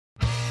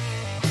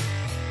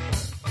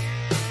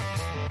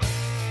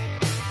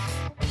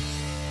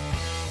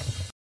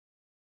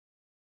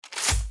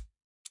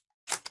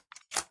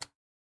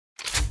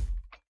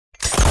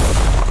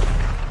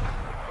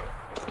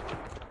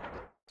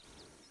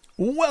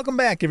Welcome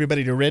back,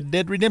 everybody, to Red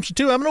Dead Redemption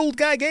 2. I'm an old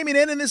guy gaming,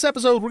 and in this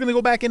episode, we're going to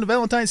go back into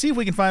Valentine, see if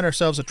we can find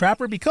ourselves a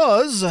trapper,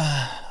 because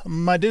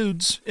my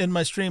dudes in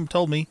my stream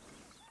told me,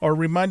 or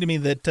reminded me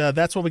that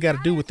that's what we got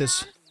to do with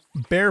this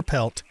bear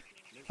pelt.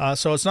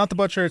 So it's not the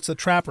butcher, it's the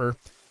trapper.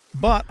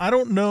 But I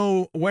don't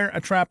know where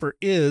a trapper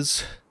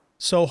is,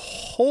 so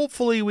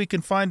hopefully we can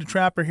find a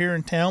trapper here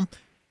in town.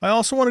 I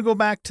also want to go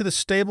back to the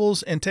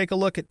stables and take a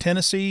look at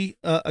Tennessee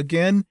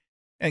again,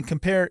 and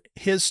compare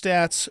his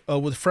stats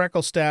with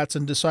Freckle's stats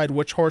and decide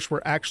which horse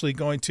we're actually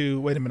going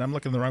to... Wait a minute, I'm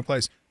looking in the wrong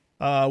place.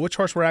 Which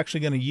horse we're actually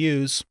going to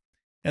use.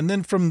 And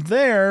then from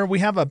there, we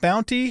have a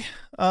bounty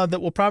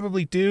that we'll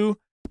probably do,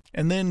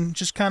 and then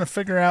just kind of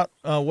figure out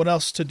what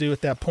else to do at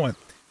that point.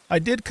 I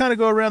did kind of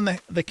go around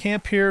the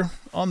camp here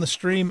on the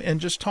stream and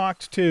just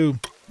talked to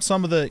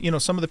some of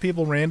the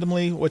people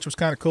randomly, which was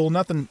kind of cool.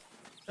 Nothing,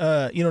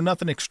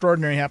 nothing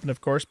extraordinary happened, of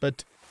course,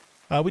 but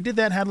we did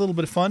that, had a little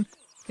bit of fun.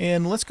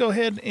 And let's go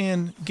ahead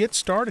and get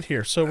started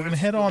here. So we're going to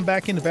head on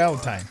back into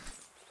Valentine.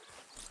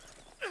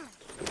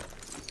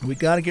 We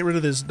got to get rid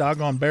of this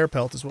doggone bear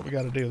pelt is what we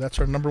got to do. That's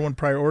our #1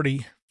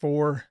 priority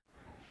for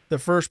the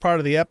first part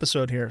of the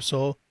episode here.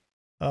 So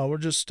we're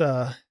just,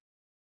 we'll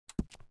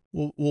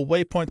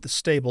waypoint the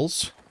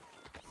stables.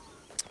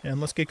 And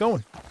let's get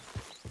going.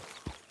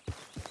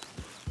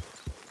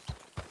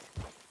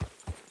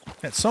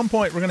 At some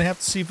point, we're going to have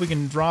to see if we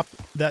can drop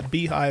that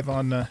beehive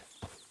on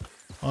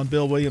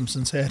Bill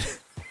Williamson's head.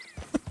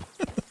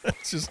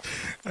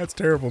 That's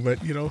terrible,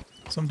 but, you know,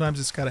 sometimes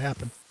it's got to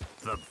happen.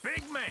 The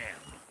big man.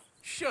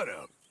 Shut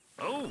up.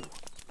 Oh,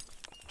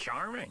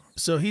 charming.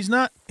 So he's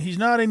not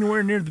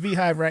anywhere near the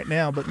beehive right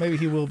now, but maybe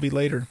he will be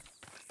later.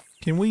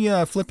 Can we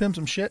flip him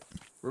some shit?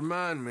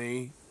 Remind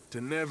me to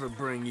never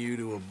bring you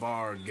to a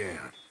bar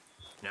again.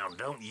 Now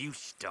don't you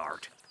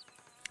start.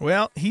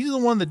 Well, he's the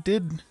one that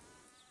did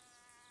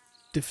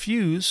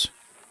diffuse.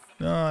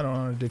 No, I don't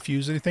want to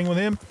diffuse anything with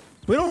him.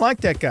 We don't like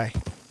that guy.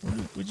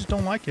 We just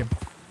don't like him.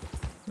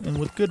 And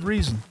with good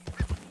reason.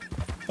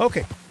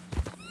 Okay.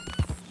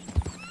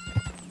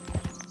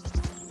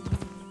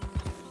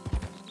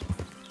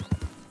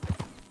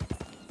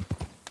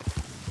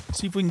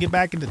 See if we can get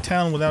back into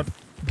town without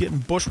getting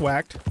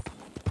bushwhacked.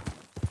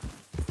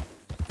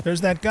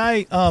 There's that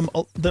guy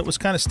that was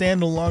kind of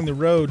standing along the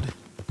road,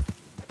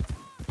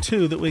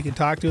 too, that we can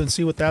talk to and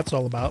see what that's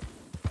all about.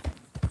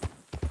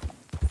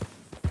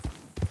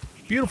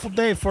 Beautiful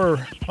day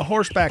for a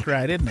horseback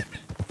ride, isn't it?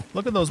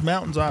 Look at those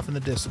mountains off in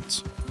the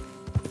distance.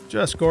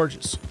 Just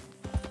gorgeous.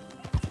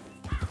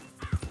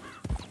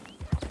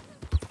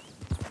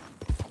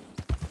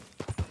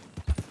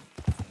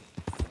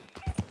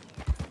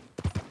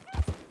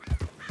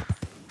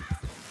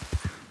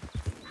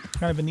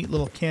 Kind of a neat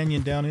little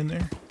canyon down in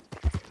there.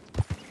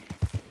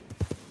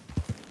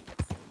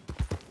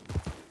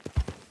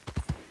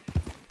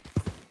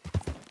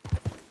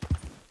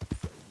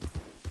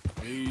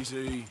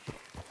 Easy.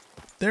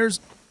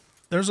 There's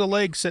a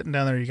leg sitting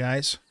down there, you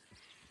guys.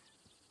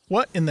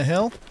 What in the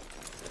hell?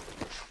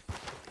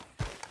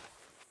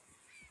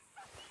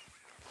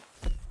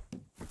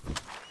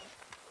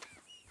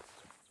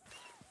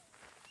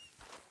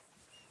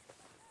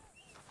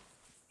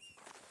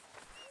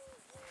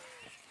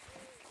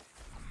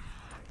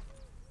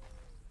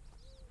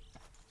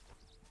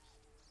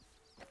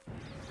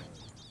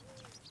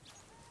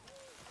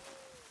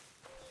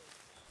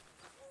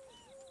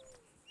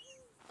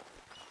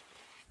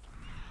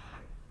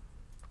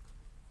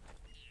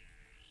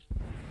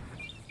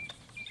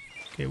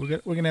 Okay,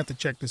 we're gonna have to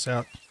check this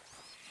out.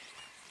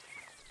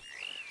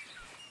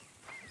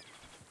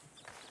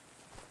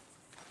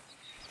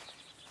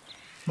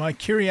 My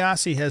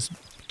curiosity has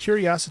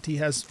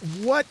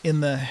what in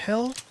the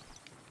hell?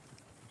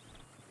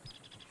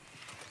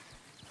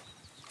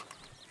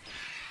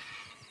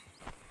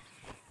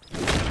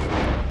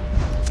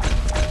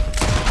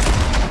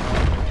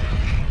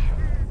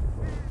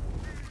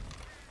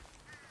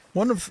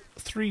 One of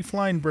 3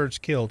 flying birds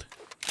killed.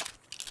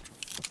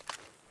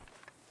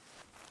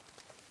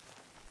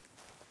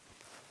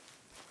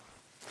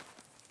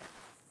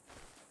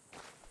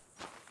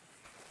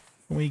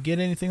 Can we get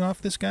anything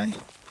off this guy?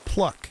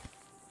 Pluck.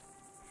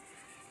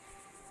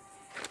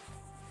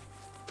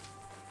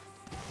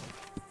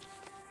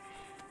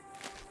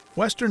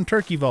 Western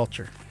turkey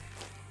vulture.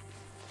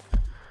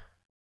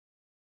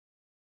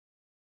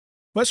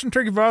 Western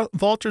turkey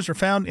vultures are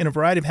found in a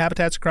variety of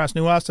habitats across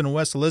New Austin and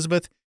West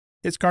Elizabeth.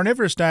 Its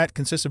carnivorous diet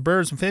consists of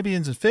birds,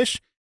 amphibians, and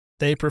fish.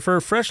 They prefer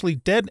freshly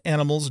dead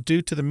animals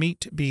due to the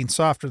meat being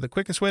softer. The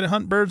quickest way to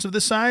hunt birds of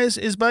this size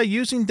is by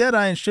using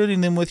deadeye and shooting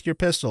them with your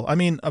pistol. I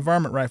mean, a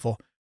varmint rifle.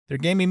 Their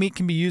gamey meat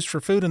can be used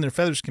for food, and their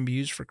feathers can be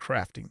used for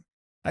crafting.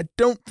 I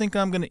don't think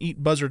I'm going to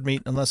eat buzzard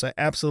meat unless I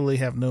absolutely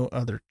have no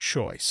other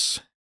choice.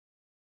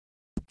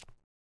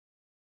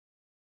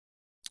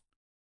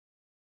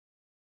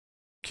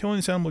 Killing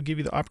this animal will give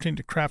you the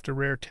opportunity to craft a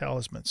rare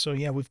talisman. So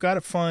yeah, we've got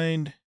to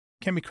find...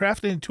 Can be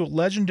crafted into a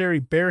legendary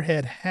bear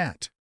head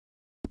hat.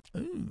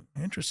 Ooh,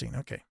 interesting.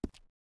 Okay.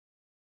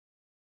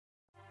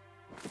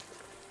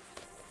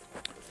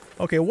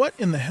 Okay, what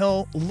in the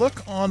hell?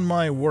 Look on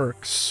my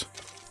works.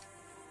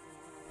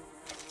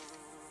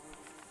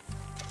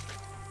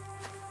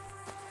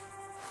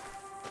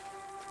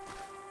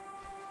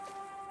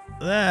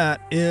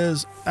 That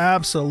is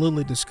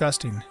absolutely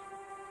disgusting.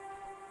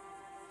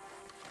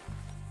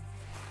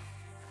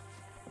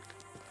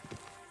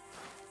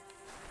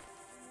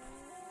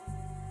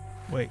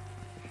 Wait.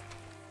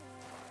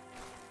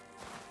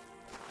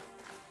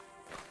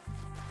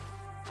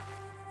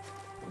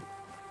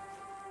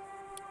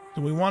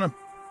 Do we want to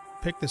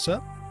pick this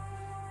up?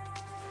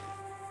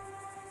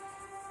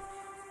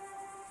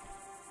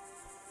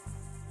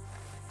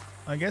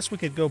 I guess we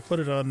could go put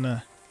it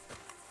on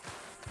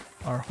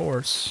our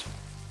horse.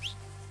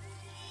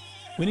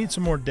 We need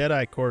some more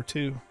Deadeye core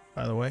too,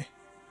 by the way.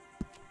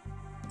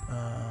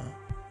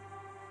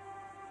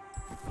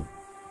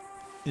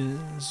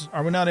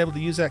 Are we not able to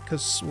use that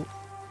because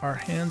our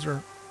hands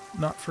are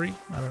not free?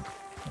 Not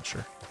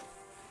sure.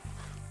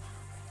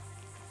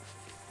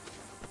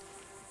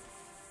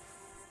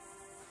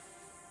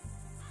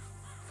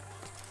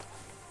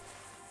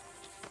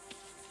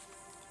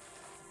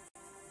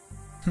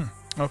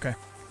 Okay.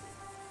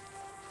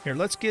 Here,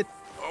 let's get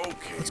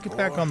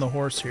back on the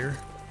horse here.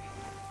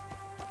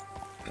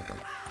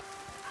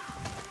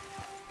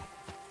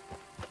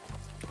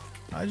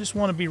 I just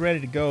want to be ready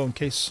to go in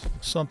case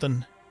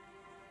something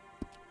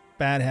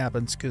bad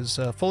happens, because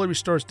fully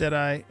restores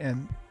Deadeye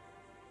and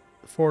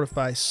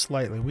fortifies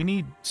slightly. We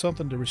need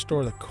something to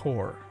restore the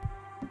core.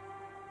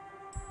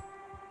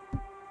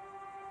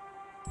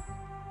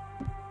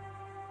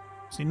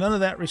 See, none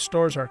of that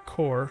restores our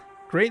core.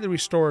 Greatly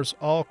restores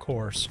all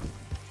cores.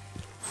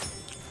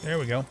 There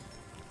we go.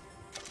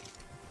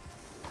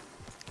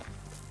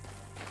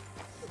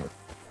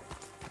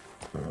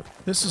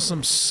 This is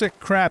some sick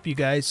crap, you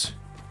guys.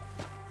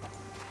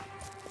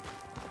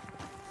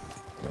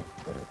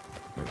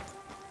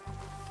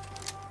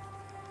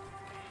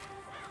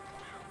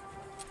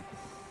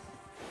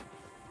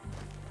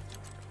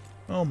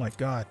 Oh my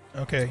god.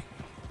 Okay.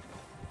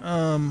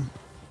 Let's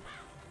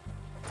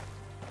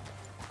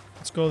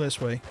go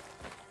this way.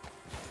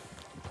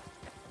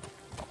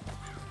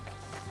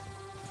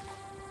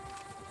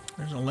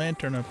 There's a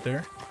lantern up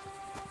there.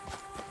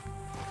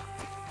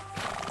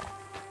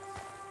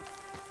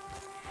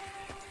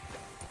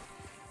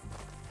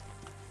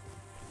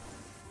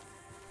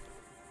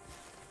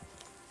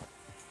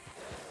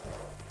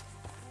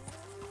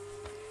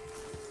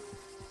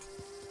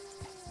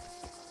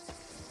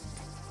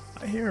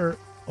 I hear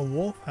a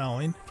wolf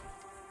howling.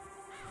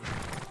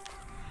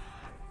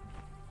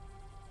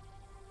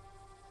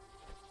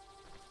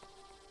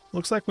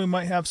 Looks like we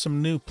might have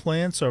some new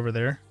plants over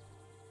there.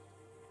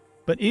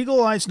 But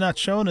Eagle Eye's not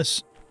showing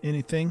us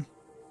anything.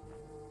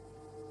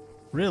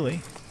 Really.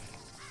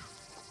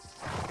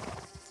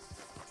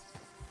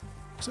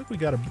 Looks like we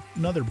got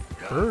another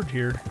bird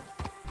here.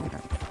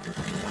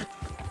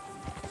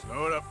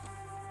 Slow it up.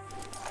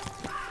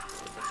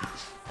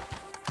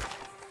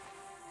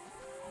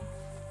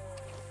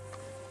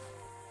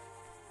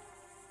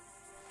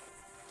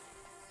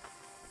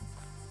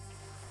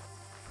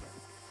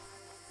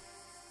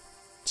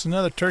 It's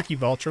another turkey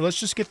vulture. Let's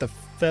just get the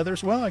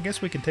feathers. Well, I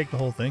guess we can take the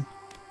whole thing.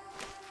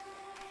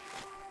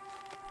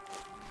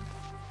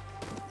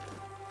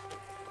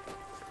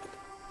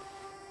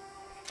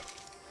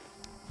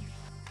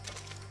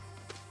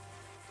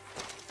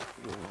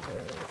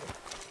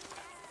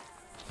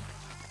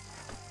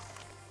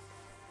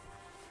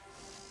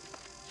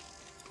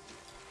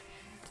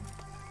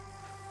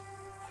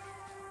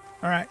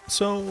 Alright,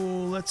 so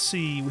let's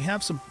see. We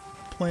have some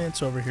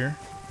plants over here.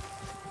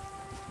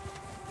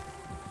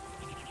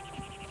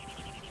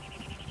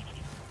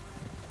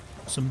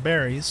 Some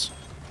berries.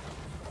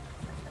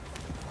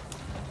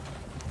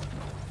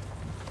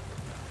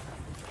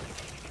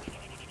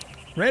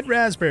 Red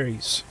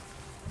raspberries.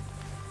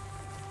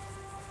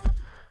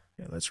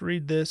 Okay, let's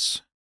read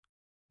this.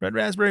 Red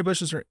raspberry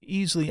bushes are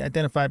easily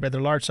identified by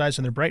their large size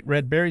and their bright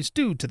red berries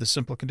due to the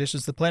simple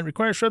conditions the plant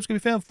requires. Shrubs can be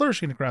found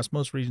flourishing across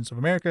most regions of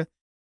America.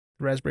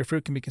 The raspberry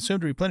fruit can be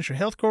consumed to replenish your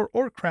health core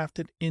or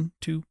crafted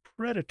into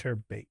predator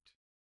bait.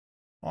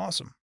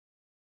 Awesome.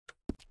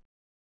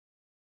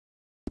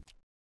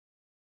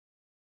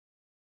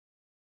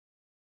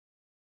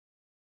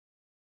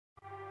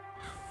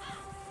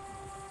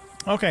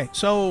 Okay,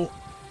 so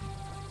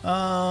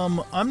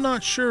I'm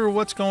not sure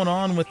what's going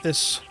on with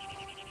this,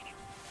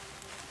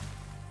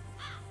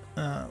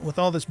 with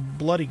all this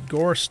bloody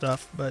gore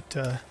stuff, but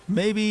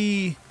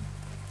maybe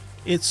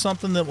it's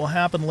something that will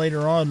happen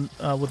later on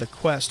with a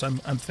quest. I'm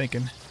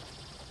thinking.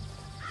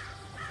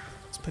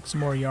 Let's pick some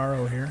more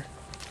yarrow here.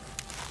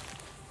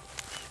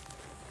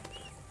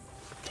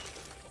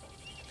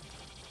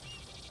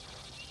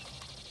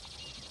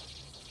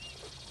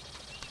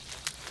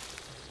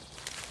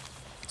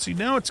 See,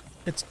 now it's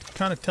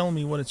kind of telling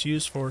me what it's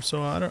used for,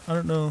 so I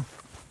don't know.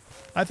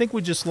 I think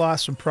we just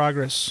lost some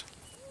progress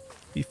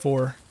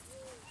before.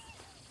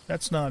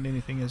 That's not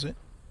anything, is it?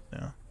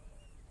 No.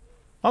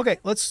 Okay,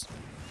 let's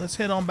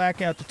head on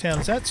back out to town.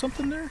 Is that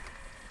something there?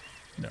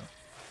 No.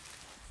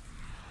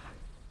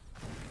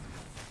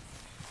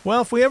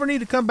 Well, if we ever need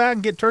to come back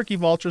and get turkey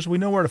vultures, we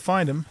know where to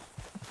find them.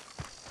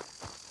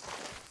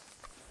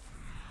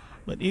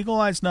 But Eagle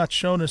Eye's not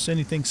showing us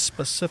anything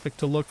specific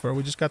to look for.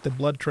 We just got the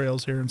blood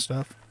trails here and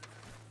stuff.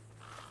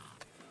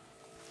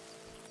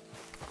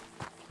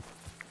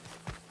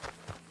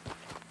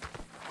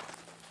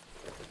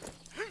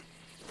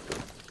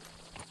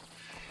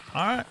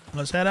 Alright,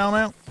 let's head on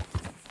out.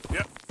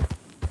 Yep.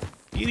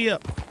 Giddy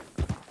up.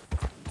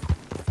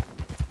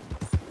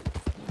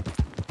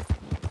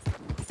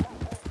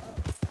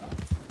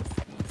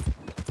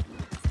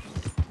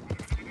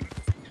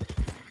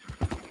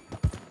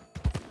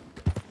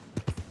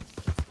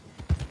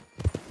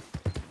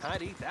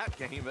 I'd eat that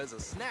game as a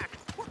snack.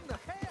 What in the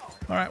hell?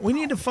 Alright, we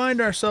need to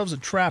find ourselves a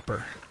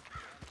trapper.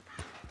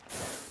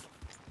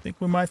 Think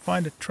we might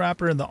find a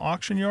trapper in the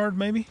auction yard,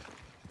 maybe?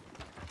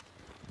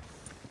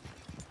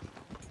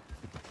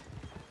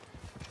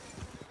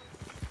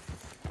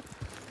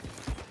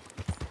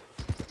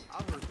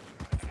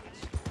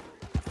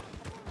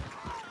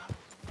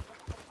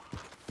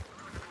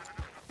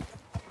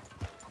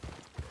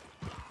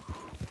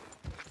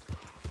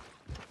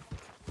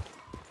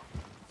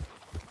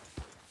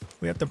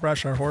 We have to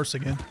brush our horse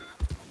again.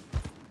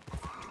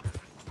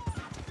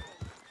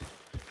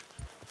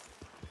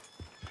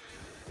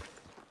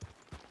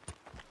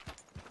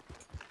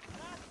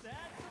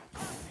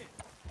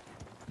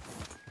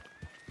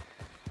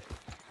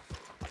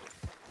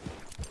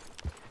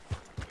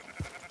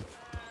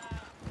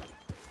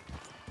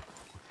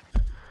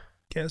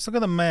 Okay, let's look at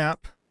the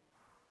map.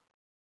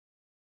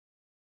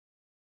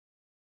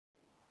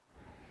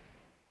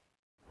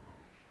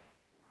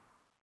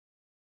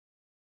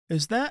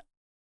 Is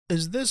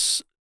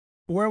this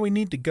where we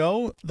need to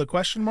go? The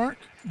question mark?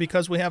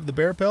 Because we have the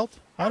bear pelt?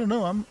 I don't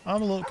know. I'm a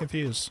little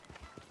confused.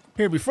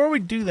 Here, before we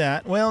do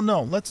that, well,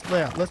 no, let's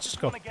just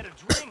go.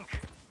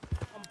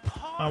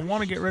 I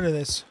want to get rid of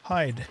this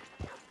hide.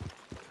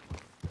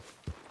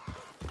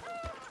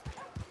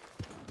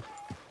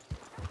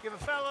 Give a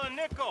fella a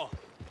nickel.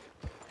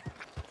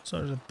 So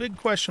there's a big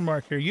question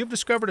mark here. You've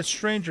discovered a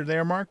stranger. They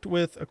are marked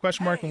with a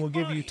question mark and will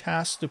give you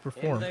tasks to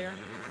perform. There,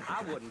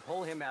 I wouldn't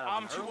pull him out of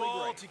I'm an too early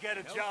old grave. to get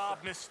a job,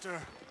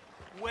 mister.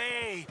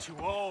 Way too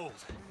old.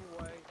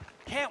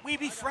 Can't we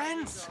be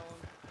friends?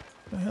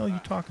 What the hell are you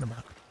talking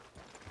about?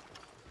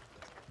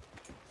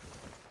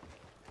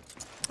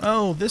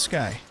 Oh, this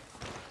guy.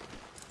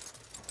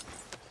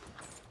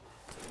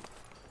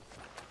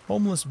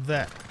 Homeless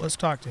vet. Let's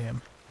talk to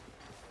him.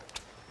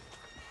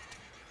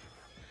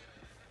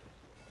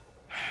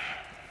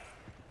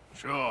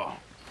 Sure.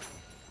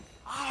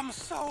 I'm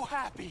so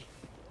happy.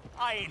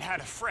 I ain't had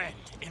a friend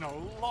in a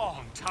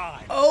long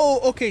time. Oh,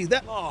 okay.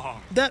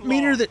 That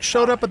meter that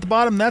showed up at the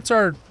bottom, that's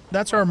our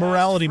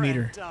morality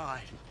meter.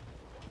 Died.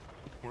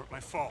 Weren't my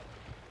fault.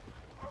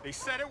 They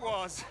said it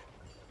was,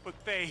 but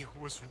they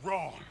was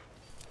wrong.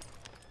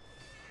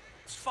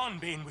 It's fun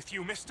being with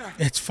you, mister.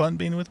 It's fun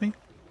being with me.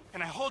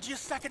 Can I hold you a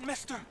second,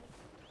 mister?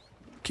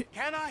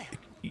 Can I?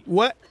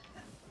 What?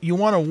 You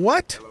want a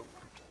what?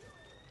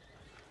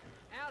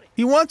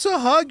 He wants a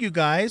hug, you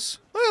guys.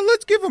 Well,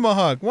 let's give him a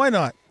hug. Why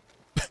not?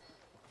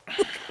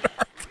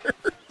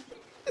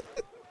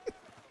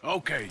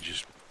 Okay,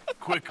 just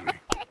quickly.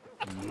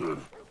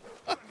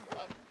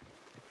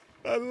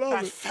 I love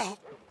That it. felt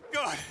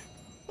good.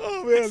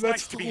 Oh man, It's that's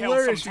nice to be held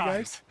hilarious, you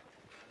guys. sometimes.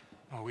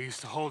 Oh, we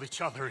used to hold each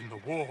other in the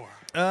war.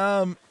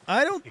 I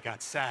don't. You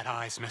got sad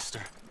eyes,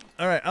 mister.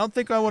 All right, I don't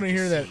think I want to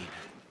hear that. Seen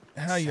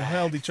How you sad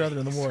held each other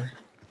in the things. war.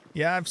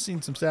 Yeah, I've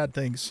seen some sad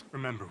things.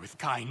 Remember with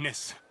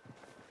kindness.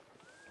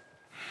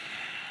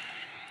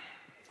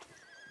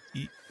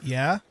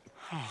 Yeah?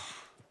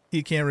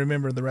 He can't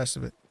remember the rest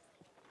of it.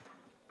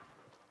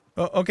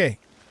 Oh, okay.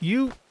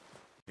 You.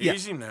 Yeah.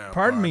 Easy now.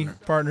 Pardon me,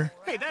 partner.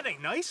 Hey, that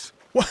ain't nice.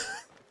 What?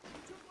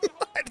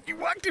 What? You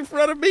walked in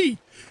front of me.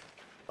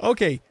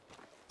 Okay.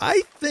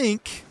 I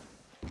think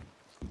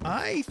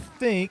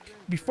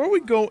before we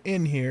go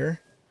in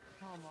here,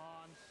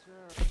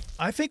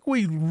 I think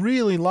we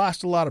really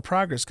lost a lot of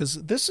progress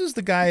because this is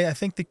the guy I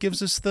think that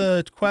gives us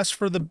the quest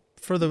for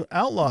the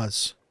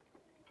outlaws,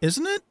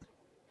 isn't it?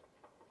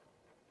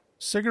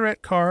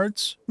 Cigarette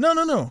cards.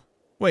 No.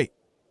 Wait.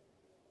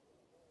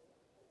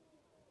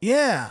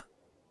 Yeah.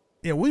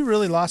 Yeah, we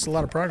really lost a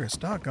lot of progress.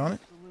 Doggone it.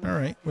 All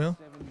right, well.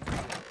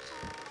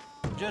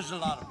 Just a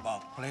lot of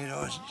bunk,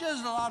 Plato. It's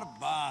just a lot of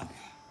bunk.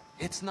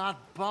 It's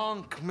not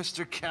bunk,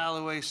 Mr.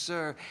 Calloway,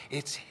 sir.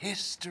 It's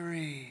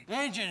history.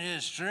 Ancient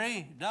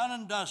history, done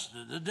and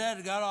dusted. The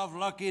dead got off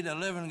lucky, the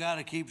living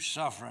gotta keep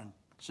suffering.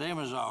 Same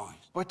as always.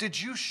 But did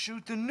you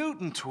shoot the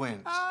Newton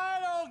twins? I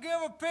don't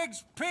give a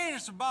pig's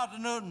penis about the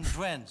Newton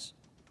twins.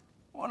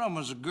 One of them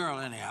was a girl,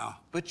 anyhow.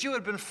 But you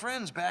had been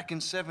friends back in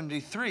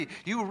 '73.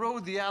 You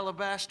rode the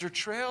Alabaster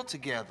Trail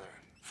together.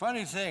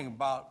 Funny thing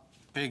about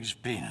pigs'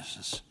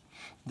 penises.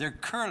 They're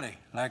curly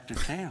like their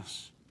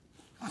tails.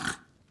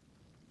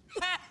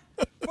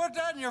 Put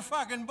that in your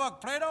fucking book,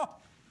 Plato.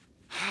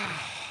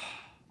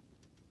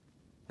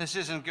 This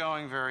isn't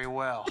going very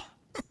well.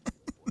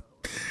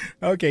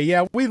 Okay,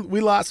 yeah, we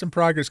lost some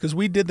progress because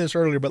we did this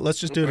earlier, but let's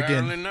just do it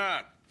Apparently again.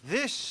 not.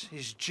 This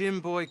is Jim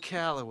Boy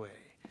Calloway.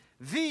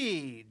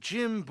 The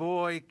Jim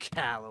Boy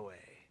Calloway.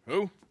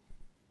 Who?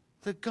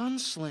 The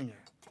gunslinger.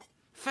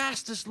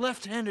 Fastest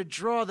left-handed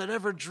draw that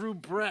ever drew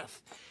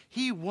breath.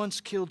 He once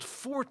killed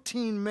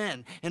 14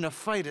 men in a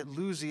fight at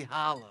Lucy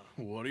Hollow.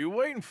 What are you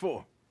waiting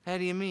for? How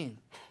do you mean?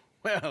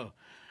 Well,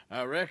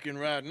 I reckon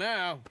right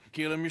now,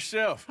 kill him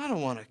yourself. I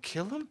don't want to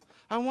kill him.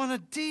 I want to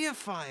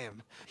deify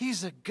him.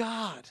 He's a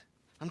god.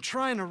 I'm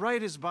trying to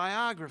write his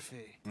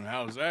biography. And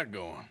how's that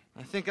going?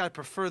 I think I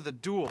prefer the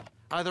duel.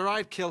 Either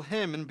I'd kill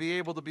him and be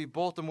able to be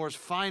Baltimore's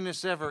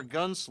finest ever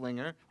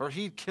gunslinger, or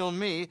he'd kill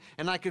me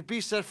and I could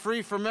be set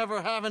free from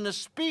ever having to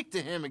speak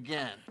to him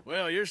again.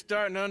 Well, you're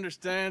starting to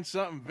understand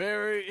something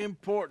very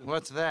important.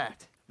 What's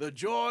that? The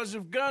joys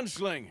of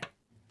gunslinging.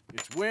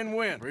 It's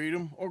win-win,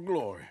 freedom or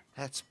glory.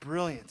 That's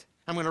brilliant.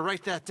 I'm gonna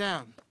write that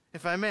down,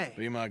 if I may.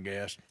 Be my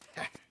guest.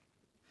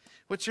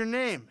 What's your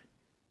name?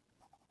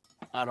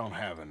 I don't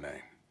have a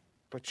name.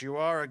 But you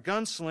are a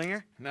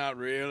gunslinger. Not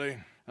really.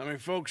 I mean,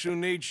 folks who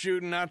need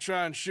shooting, I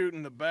try and shoot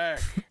in the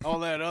back. All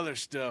that other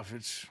stuff,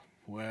 it's,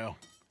 well,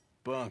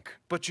 bunk.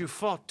 But you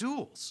fought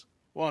duels.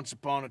 Once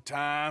upon a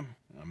time,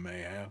 I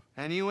may have.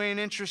 And you ain't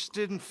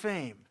interested in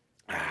fame.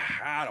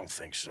 I don't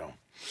think so.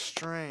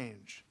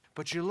 Strange.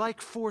 But you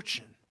like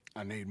fortune.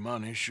 I need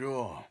money,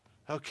 sure.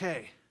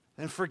 Okay.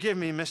 Then forgive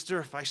me, mister,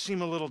 if I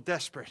seem a little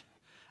desperate.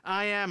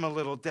 I am a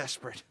little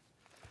desperate.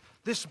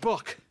 This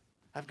book,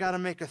 I've got to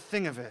make a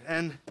thing of it,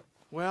 and,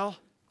 well,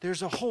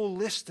 there's a whole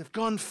list of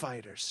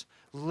gunfighters.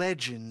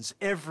 Legends,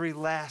 every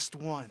last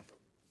one.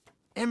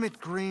 Emmett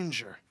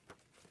Granger,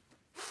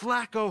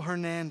 Flaco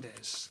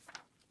Hernandez,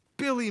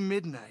 Billy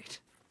Midnight,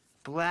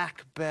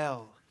 Black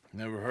Bell.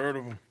 Never heard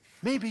of him.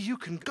 Maybe you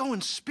can go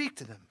and speak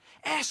to them.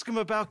 Ask them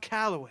about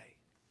Calloway.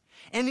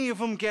 Any of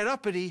them get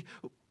uppity,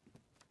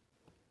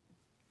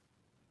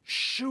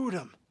 shoot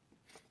them.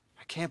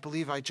 I can't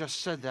believe I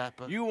just said that,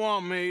 but... You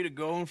want me to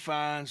go and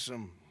find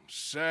some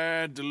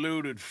sad,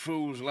 deluded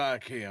fools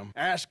like him,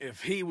 ask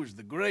if he was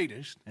the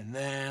greatest, and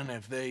then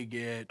if they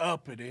get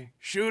uppity,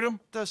 shoot him?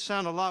 Does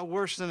sound a lot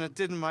worse than it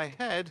did in my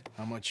head.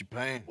 How much you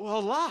paying? Well, a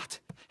lot.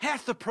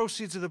 Half the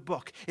proceeds of the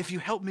book, if you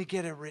help me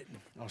get it written.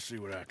 I'll see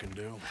what I can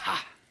do.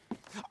 Ha!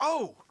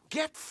 Oh,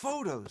 get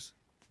photos.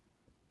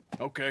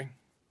 Okay.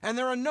 And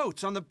there are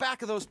notes on the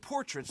back of those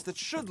portraits that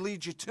should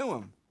lead you to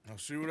him. I'll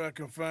see what I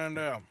can find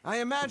out. I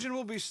imagine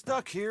we'll be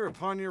stuck here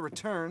upon your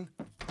return.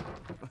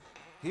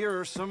 Here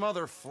are some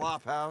other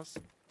flophouse.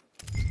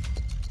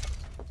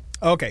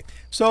 Okay,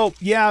 so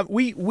yeah,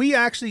 we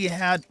actually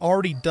had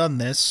already done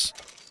this,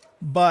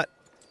 but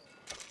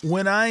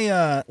when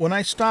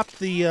I stopped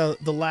the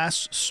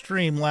last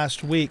stream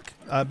last week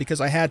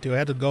because I had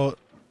to go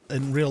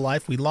in real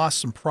life, we lost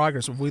some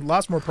progress. We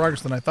lost more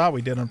progress than I thought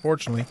we did,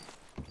 unfortunately.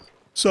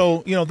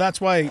 So you know that's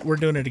why we're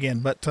doing it again.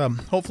 But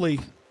hopefully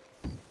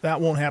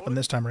that won't happen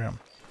this time around.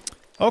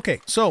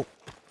 Okay, so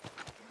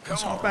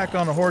let's hop back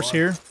on a horse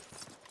here.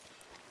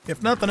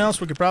 If nothing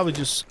else, we could probably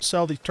just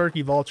sell these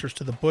turkey vultures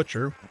to the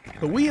butcher.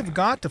 But we have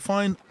got to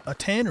find a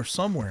tanner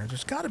somewhere.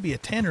 There's got to be a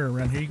tanner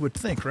around here, you would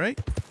think, right?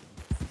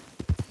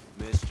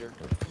 Mister,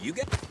 you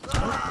get...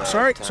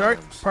 Sorry.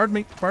 Pardon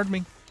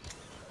me.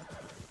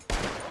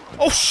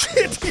 Oh,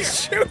 shit!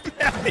 He's shooting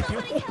at me!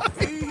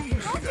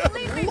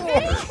 What?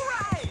 Lord.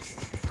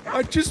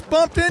 I just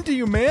bumped into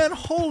you, man.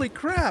 Holy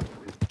crap.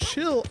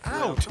 Chill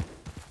out.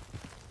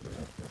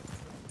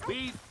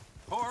 Beef,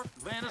 pork,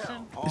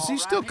 venison. Is he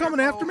still coming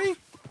after me?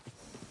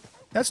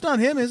 That's not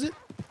him, is it?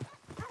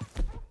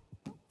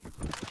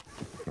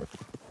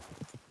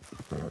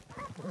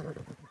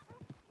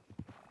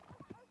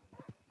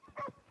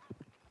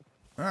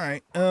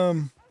 Alright,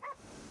 I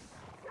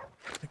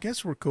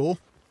guess we're cool.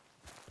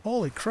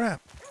 Holy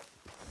crap.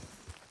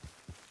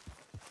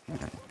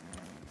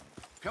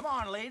 Come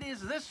on, ladies.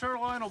 This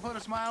sirloin will put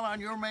a smile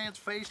on your man's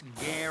face,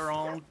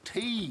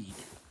 guaranteed.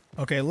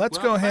 Okay, let's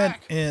Welcome go ahead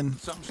back. and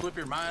Something slip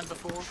your mind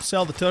before?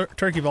 sell the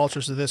turkey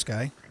vultures to this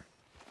guy.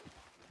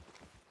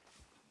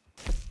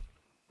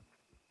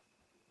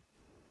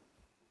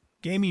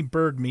 Gamey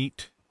bird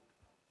meat.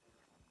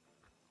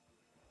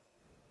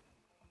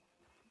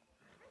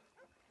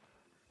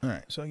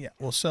 Alright, so yeah,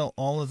 we'll sell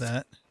all of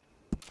that.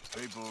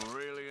 People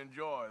really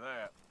enjoy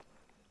that.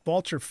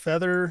 Vulture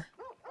feather.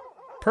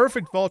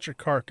 Perfect vulture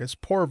carcass.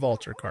 Poor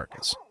vulture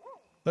carcass.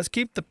 Let's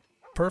keep the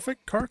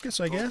perfect carcass,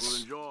 I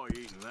guess. People enjoy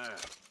eating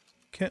that.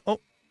 Okay. Oh,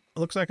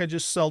 looks like I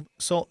just sold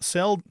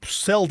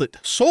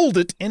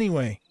it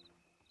anyway.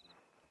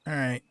 All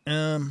right.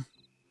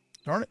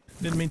 Darn it,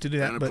 didn't mean to do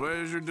that. And a But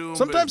pleasure doing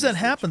sometimes that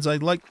business happens. I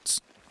like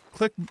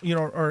click,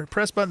 or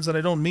press buttons that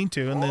I don't mean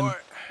to, and then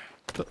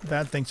Boy,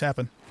 bad things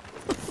happen.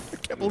 I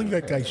can't believe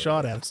that guy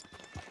shot at us.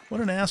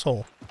 What an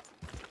asshole.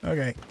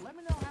 Okay.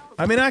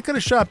 I mean, I could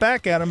have shot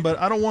back at him, but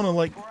I don't want to,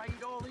 like,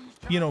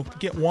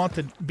 get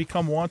wanted,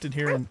 become wanted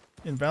here in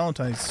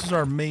Valentine's. This is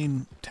our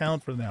main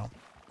town for now.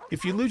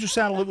 If you lose your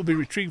saddle, it will be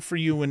retrieved for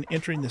you when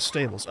entering the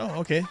stables.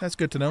 Oh, okay. That's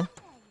good to know.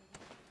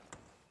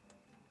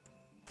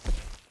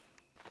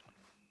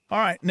 All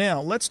right.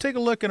 Now, let's take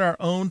a look at our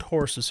owned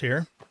horses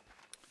here.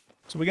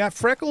 So we got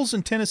Freckles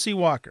and Tennessee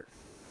Walker.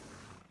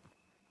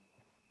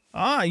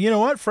 Ah, you know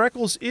what?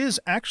 Freckles is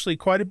actually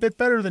quite a bit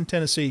better than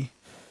Tennessee.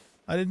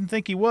 I didn't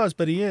think he was,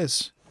 but he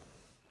is.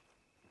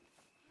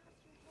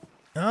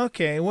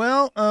 Okay,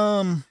 well,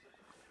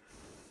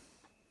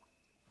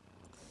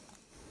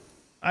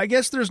 I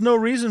guess there's no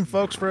reason,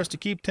 folks, for us to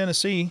keep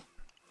Tennessee.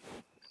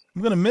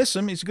 I'm going to miss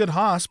him. He's a good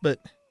hoss, but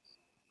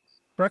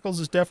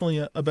Freckles is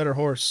definitely a better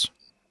horse.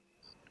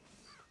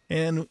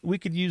 And we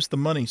could use the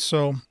money,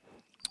 so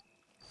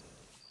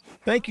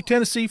thank you,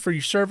 Tennessee, for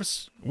your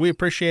service. We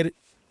appreciate it.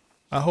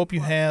 I hope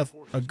you have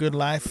a good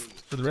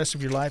life for the rest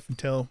of your life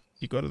until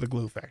you go to the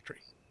glue factory.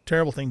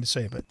 Terrible thing to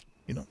say, but,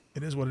 you know,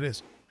 it is what it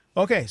is.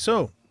 Okay,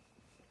 so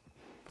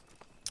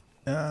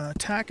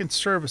attack and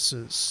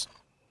services.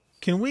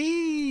 Can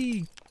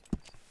we...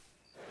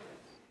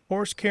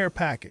 Horse care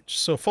package.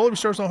 So fully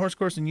restores all horse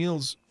cores and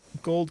yields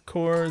gold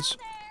cores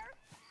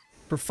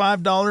for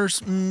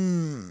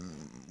 $5.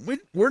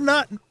 We're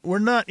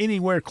not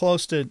anywhere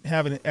close to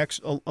having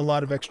a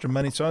lot of extra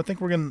money, so I think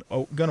we're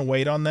gonna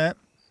wait on that.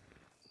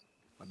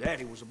 My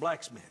daddy was a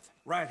blacksmith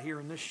right here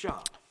in this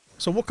shop.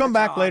 So we'll come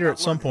back later at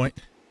some point.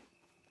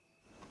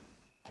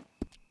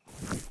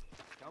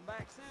 Come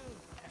back soon.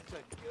 That's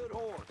a good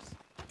horse.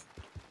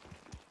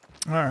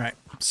 All right.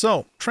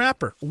 So,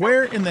 Trapper.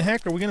 Where in the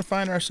heck are we going to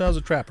find ourselves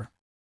a Trapper?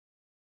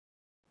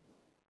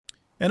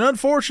 And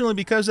unfortunately,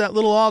 because of that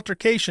little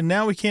altercation,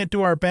 now we can't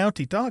do our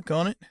bounty.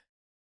 Doggone it.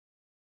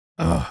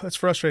 Oh, that's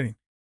frustrating.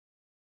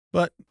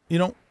 But, you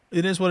know,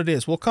 it is what it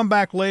is. We'll come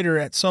back later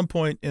at some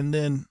point, and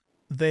then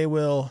they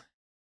will,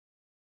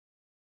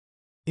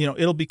 you know,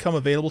 it'll become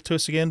available to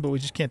us again, but we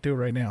just can't do it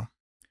right now.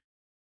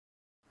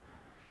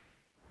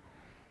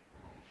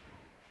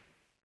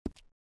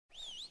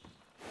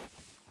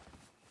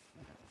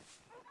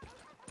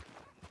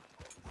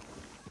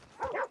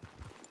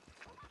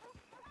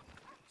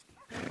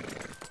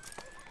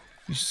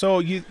 So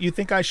you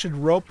think I should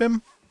rope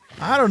him?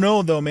 I don't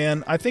know though,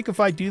 man. I think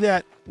if I do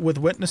that with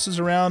witnesses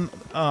around,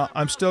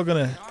 I'm still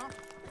gonna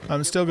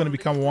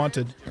become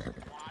wanted.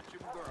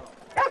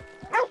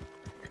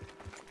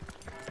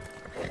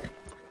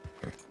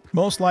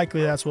 Most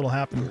likely that's what'll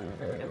happen.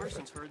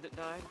 Emerson's herd that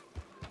died.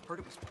 Heard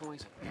it was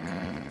poison.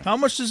 How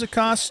much does it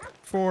cost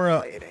for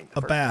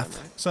a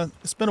bath? So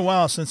it's been a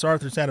while since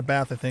Arthur's had a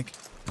bath, I think.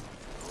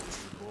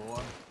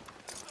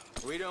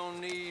 We don't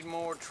need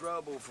more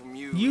trouble from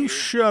you. You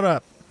shut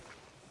up.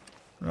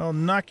 I'll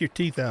knock your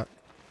teeth out.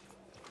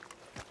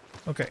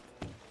 Okay.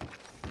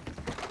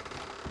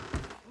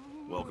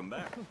 Welcome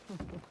back.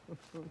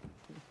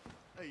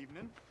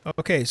 Evening.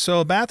 Okay,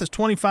 so a bath is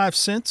 25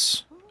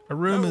 cents. A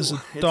room is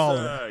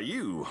 $1. It's,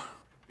 you.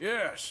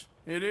 Yes,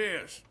 it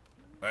is.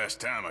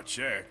 Last time I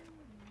checked.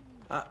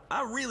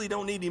 I really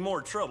don't need any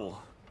more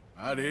trouble.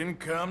 I didn't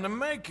come to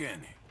make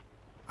any.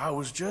 I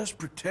was just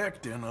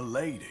protecting a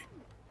lady.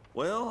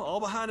 Well, all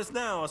behind us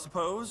now, I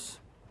suppose.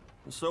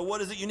 So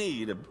what is it you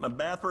need? A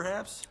bath,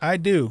 perhaps? I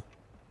do.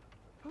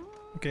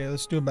 Okay,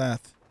 let's do a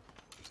bath.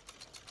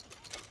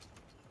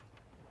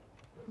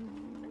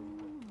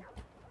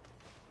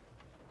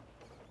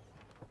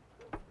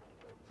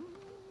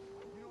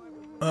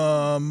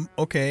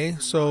 Okay,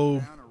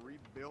 so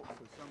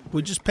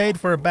we just paid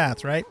for a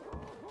bath, right?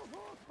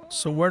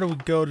 So where do we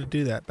go to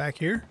do that? Back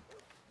here?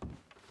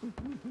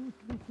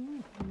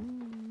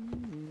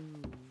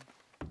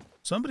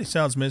 Somebody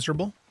sounds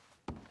miserable.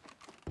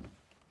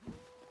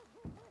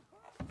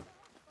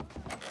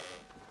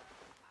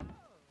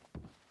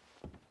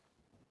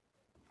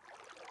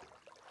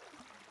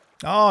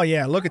 Oh,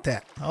 yeah, look at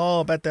that.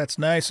 Oh, I bet that's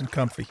nice and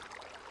comfy.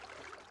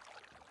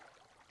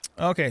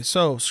 Okay,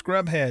 so,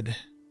 scrub head.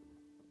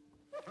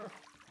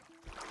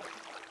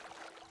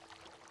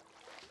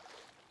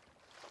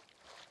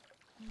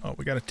 Oh,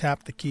 we got to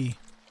tap the key.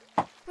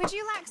 Would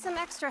you like some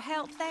extra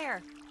help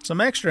there? Some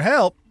extra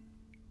help?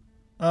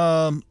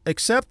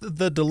 Except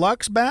the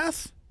deluxe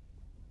bath?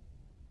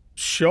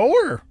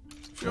 Sure.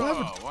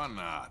 Sure, why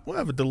not? We'll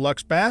have a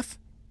deluxe bath.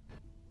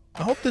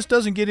 I hope this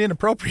doesn't get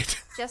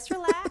inappropriate. Just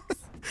relax.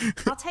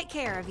 I'll take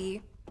care of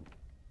you.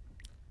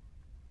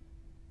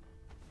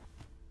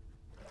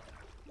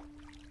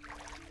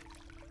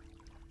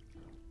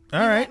 All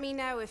right. Let me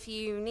know if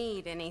you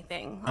need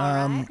anything.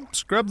 All right?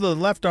 Scrub the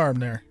left arm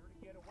there,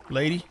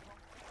 lady.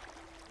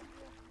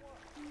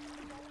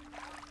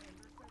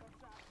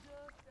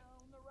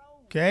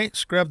 Okay,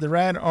 scrub the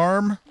right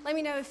arm. Let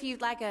me know if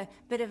you'd like a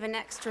bit of an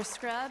extra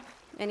scrub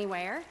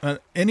anywhere.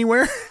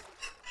 Anywhere?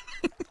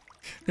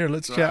 Here,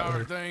 let's So chat how are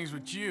with her. things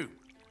with you?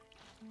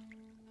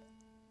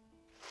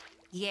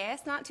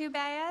 Yes, not too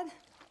bad.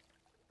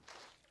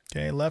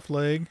 Okay, left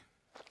leg.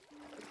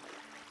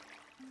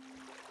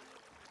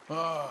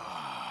 Oh,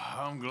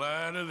 I'm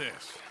glad of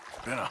this.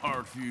 It's been a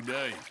hard few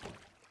days.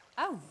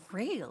 Oh,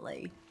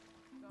 really?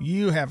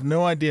 You have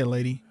no idea,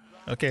 lady.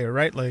 Okay,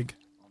 right leg.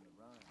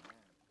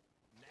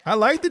 I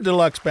like the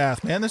deluxe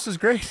bath, man. This is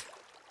great.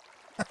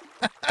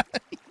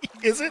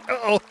 Is it?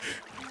 Uh-oh.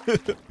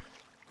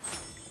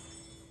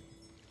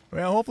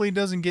 Well, hopefully it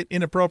doesn't get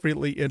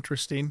inappropriately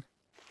interesting.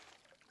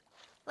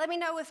 Let me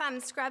know if I'm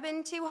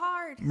scrubbing too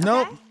hard.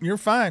 Nope, okay? you're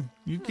fine.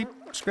 You keep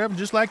scrubbing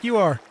just like you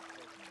are.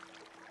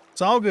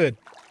 It's all good.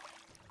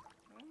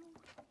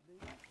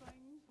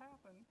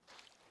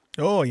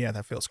 Oh, yeah,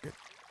 that feels good.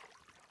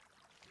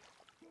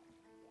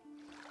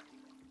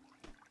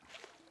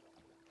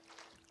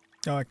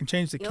 Oh, I can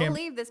change the You'll camera.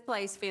 leave this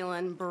place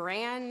feeling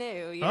brand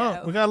new, you Oh,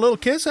 know. we got a little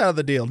kiss out of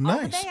the deal. All the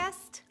Nice.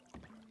 best.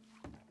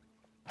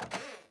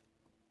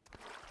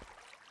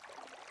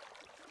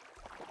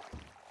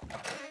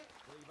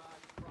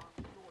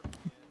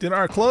 Did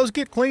our clothes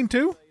get clean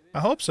too? I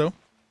hope so.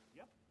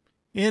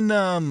 In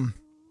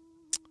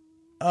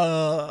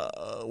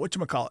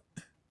whatchamacallit?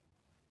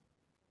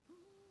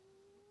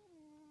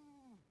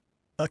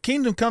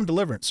 Kingdom Come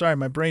Deliverance. Sorry,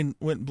 my brain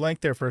went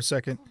blank there for a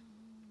second.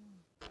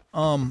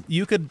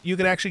 You could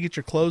actually get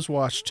your clothes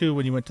washed too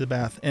when you went to the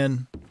bath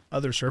and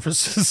other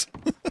surfaces.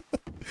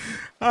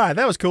 All right,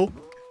 that was cool.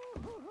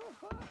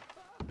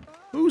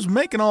 Who's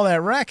making all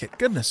that racket?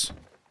 Goodness.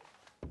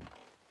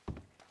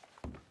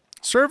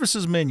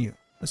 Services menu.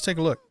 Let's take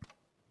a look.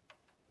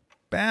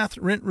 Bath,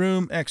 rent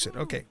room, exit.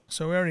 Okay,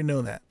 so we already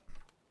know that.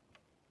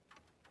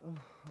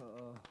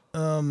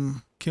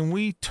 Can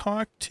we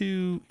talk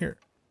to... Here.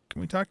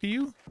 Can we talk to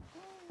you?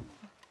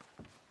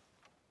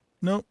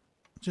 Nope.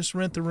 Just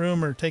rent the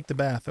room or take the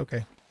bath.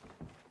 Okay.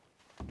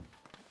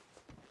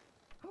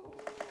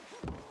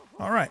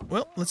 All right.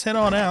 Well, let's head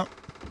on out.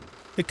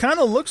 It kind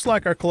of looks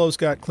like our clothes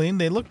got clean.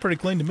 They look pretty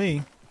clean to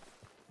me.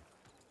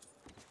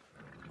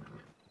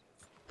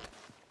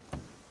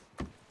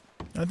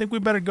 I think we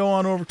better go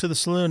on over to the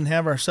saloon and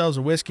have ourselves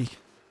a whiskey.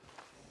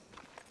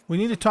 We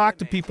need to talk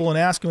to people and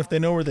ask them if they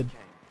know where the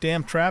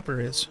damn trapper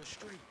is.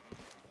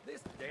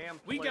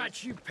 We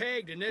got you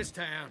pegged in this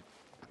town.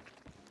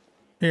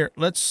 Here,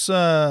 let's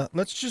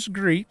just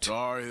greet.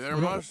 Sorry, there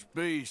must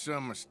be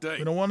some mistake.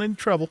 We don't want any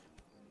trouble.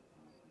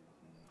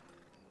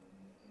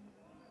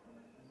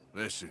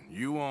 Listen,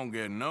 you won't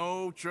get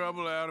no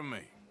trouble out of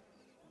me.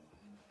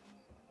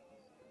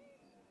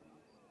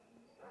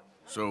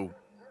 So,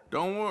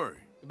 don't worry.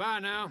 Goodbye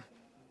now.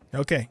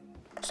 Okay.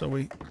 So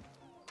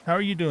how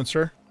are you doing,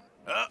 sir?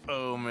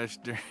 Uh-oh,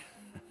 mister.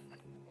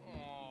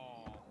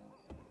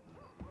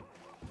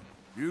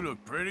 You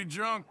look pretty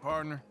drunk,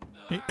 partner.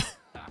 He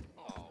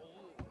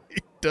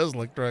does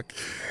look drunk.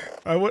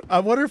 I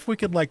wonder if we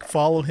could, like,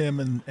 follow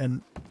him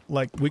and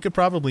like, we could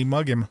probably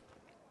mug him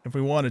if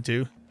we wanted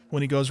to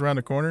when he goes around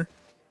the corner.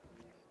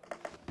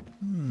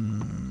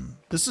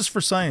 This is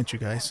for science, you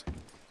guys.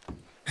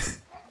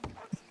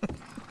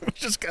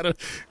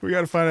 We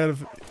gotta find out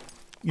if,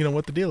 you know,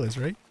 what the deal is,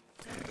 right?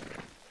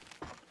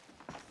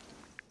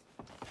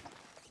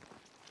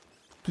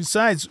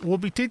 Besides, we'll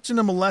be teaching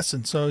him a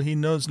lesson so he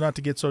knows not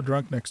to get so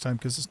drunk next time,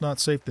 because it's not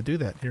safe to do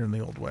that here in the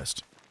Old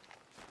West.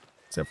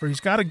 Except for he's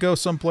got to go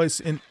someplace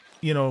in,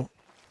 you know,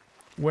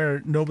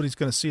 where nobody's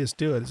going to see us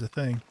do it is a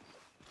thing.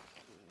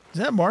 Is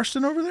that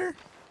Marston over there?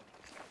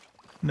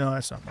 No,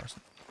 that's not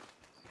Marston.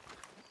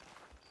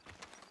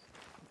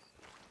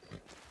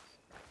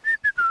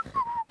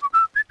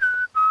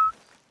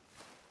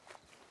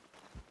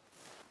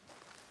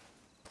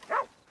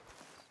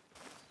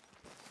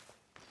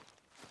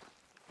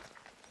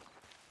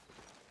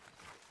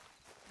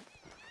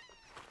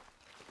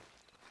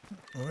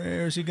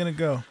 Where's he gonna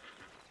go?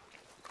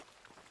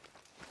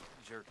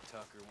 Jerk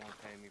Tucker won't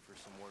pay me for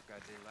some work I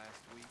did last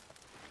week.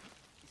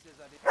 He says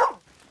I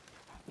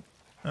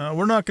did.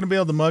 We're not gonna be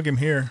able to mug him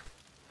here.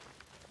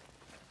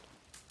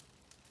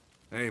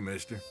 Hey,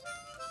 mister.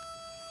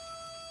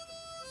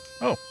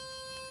 Oh,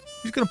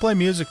 he's gonna play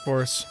music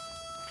for us.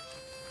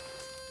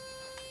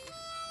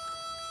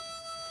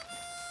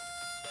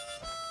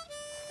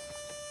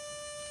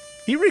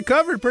 He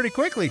recovered pretty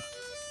quickly.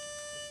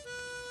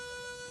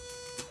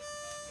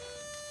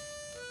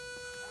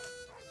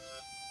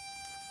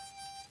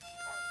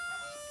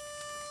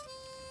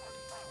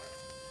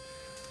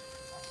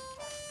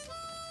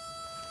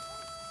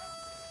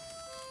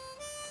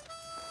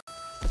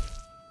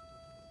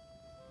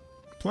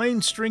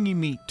 Plain stringy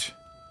meat.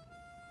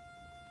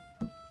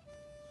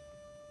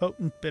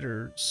 Potent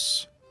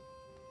bitters.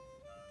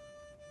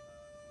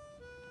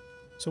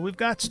 So we've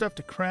got stuff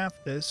to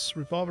craft this.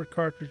 Revolver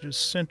cartridges,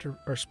 center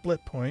or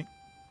split point.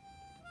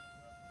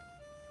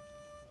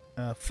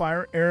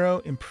 Fire arrow,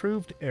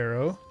 improved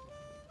arrow.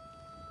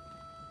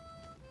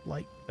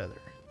 Light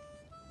feather.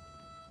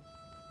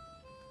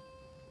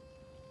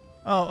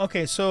 Oh,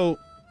 okay, so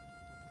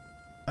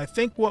I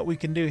think what we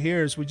can do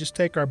here is we just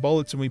take our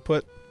bullets and we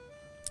put,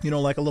 you know,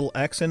 like a little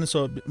X in it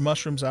so it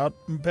mushrooms out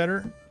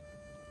better.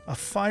 A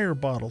fire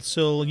bottle.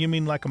 So you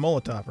mean like a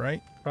Molotov,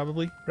 right?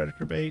 Probably.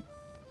 Predator bait.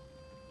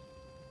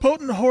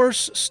 Potent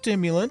horse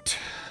stimulant.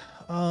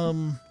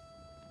 So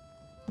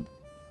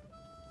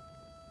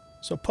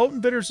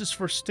potent bitters is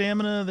for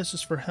stamina. This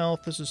is for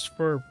health. This is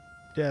for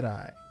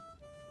Deadeye.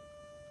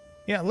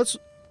 Yeah,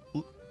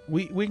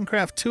 we can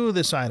craft 2 of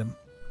this item.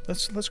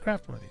 Let's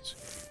craft one of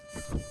these.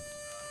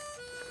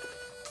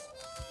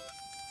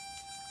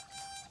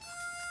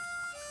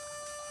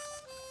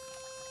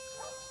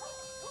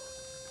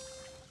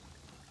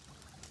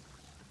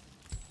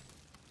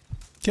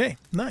 Okay,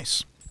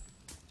 nice.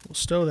 We'll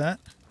stow that.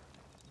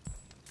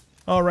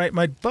 All right,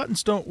 my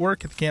buttons don't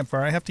work at the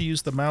campfire. I have to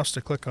use the mouse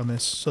to click on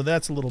this, so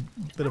that's a little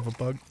bit of a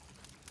bug.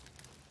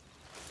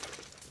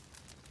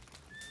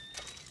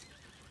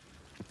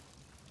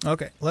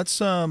 Okay, let's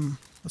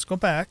go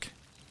back.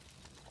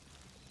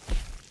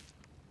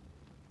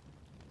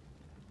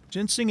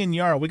 Ginseng and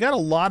yarrow. We got a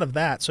lot of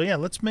that, so yeah,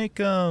 let's make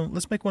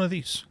one of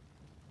these.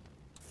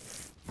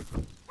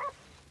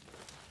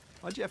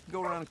 Why'd you have to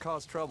go around and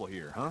cause trouble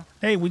here, huh?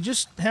 Hey, we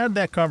just had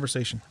that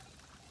conversation.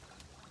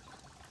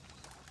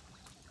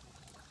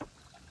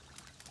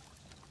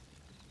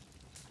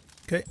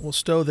 Okay, we'll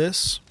stow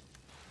this.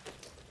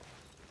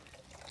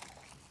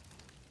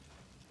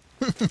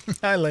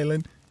 Hi,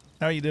 Leyland.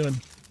 How are you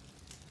doing?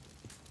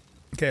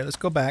 Okay, let's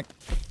go back.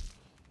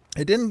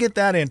 It didn't get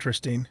that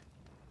interesting.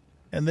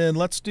 And then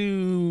let's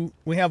do...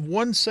 We have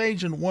one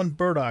sage and one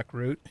burdock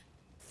root.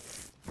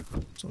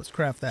 So let's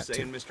craft that too.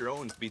 Saying Mr.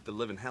 Owens beat the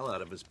living hell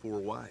out of his poor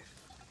wife.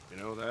 You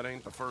know, that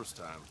ain't the first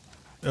time.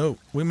 Oh,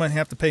 we might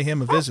have to pay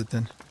him a visit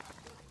then.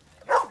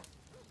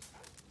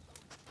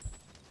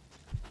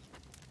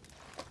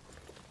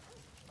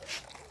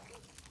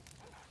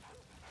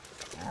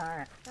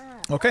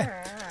 Okay,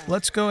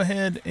 let's go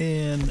ahead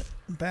and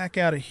back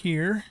out of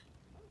here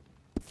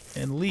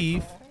and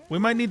leave. We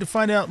might need to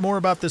find out more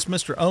about this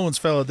Mr. Owens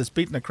fellow that's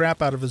beating the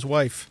crap out of his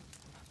wife.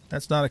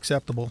 That's not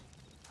acceptable.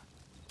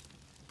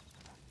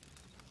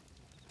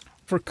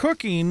 For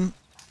cooking,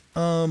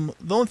 the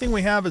only thing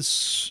we have is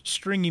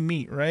stringy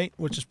meat, right?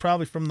 Which is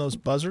probably from those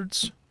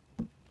buzzards.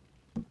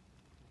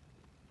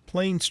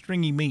 Plain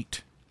stringy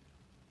meat.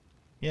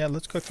 Yeah,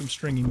 let's cook some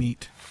stringy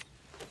meat.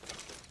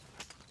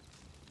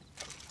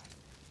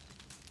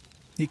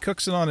 He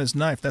cooks it on his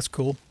knife. That's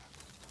cool.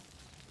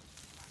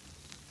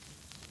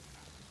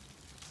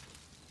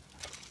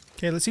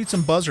 Okay, let's eat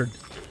some buzzard.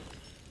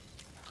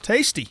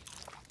 Tasty.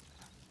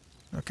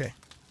 Okay.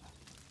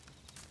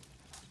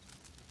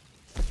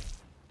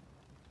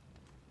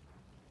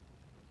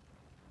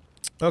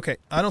 Okay,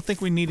 I don't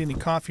think we need any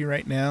coffee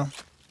right now.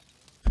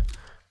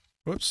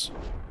 Whoops.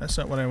 That's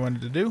not what I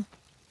wanted to do.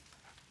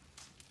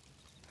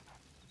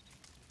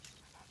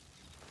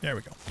 There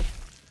we go.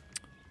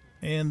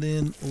 And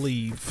then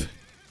leave.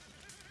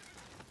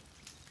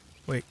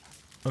 Wait.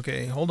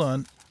 Okay, hold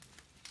on.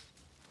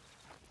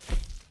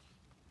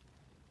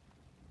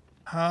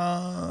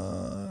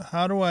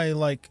 How do I,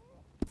 like...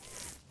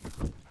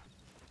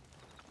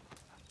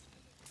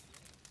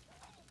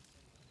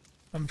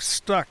 I'm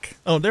stuck.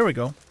 Oh, there we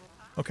go.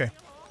 Okay.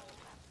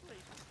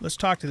 Let's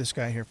talk to this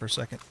guy here for a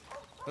second.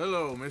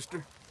 Hello,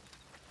 mister.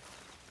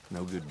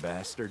 No good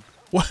bastard.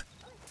 What?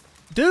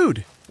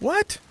 Dude,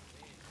 what?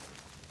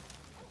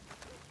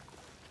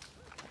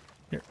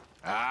 Here.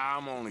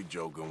 I'm only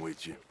joking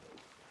with you.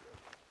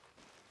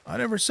 I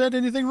never said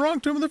anything wrong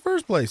to him in the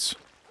first place.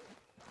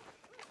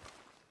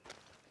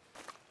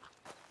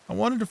 I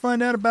wanted to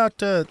find out about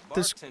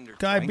this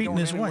guy beating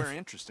his wife.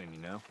 Interesting,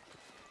 you know.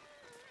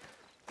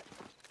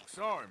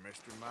 Sorry,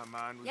 mister. My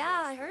mind was...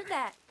 Yeah, I heard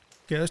that.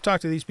 Okay, let's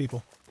talk to these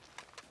people.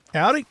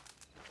 Howdy.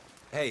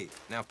 Hey,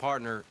 now,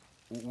 partner,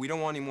 we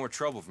don't want any more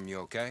trouble from you,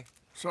 okay?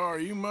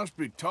 Sorry, you must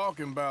be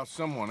talking about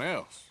someone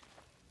else.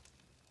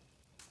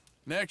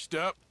 Next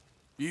up,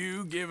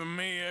 you giving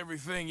me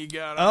everything you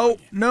got on Oh, you.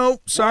 no.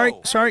 Sorry,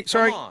 Whoa, sorry.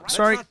 come on,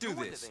 Sorry. Let's not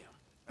do this.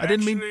 I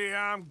didn't mean... Actually,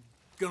 I'm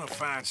gonna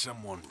find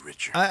someone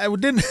richer. I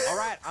didn't... All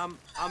right, I'm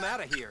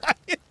out of here. I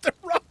hit the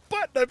wrong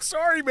button. I'm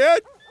sorry, man.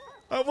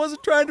 I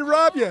wasn't trying to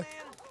rob you.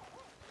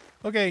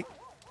 Okay,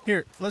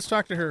 here, let's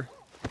talk to her.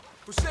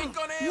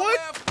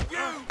 What?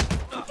 You.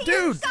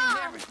 Dude!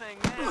 Everything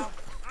now.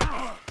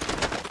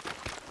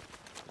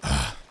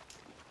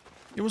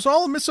 It was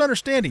all a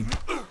misunderstanding.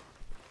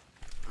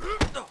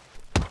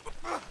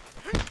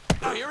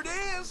 Here it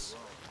is.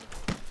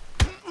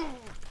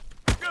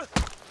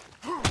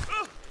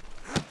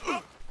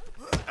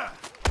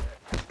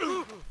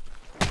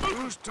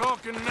 Who's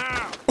talking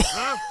now?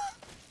 Huh?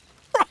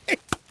 Right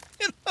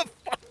in the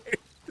fire.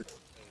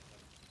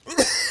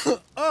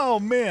 Oh,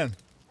 man.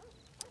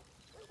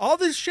 All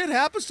this shit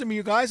happens to me,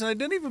 you guys, and I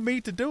didn't even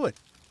mean to do it.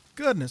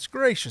 Goodness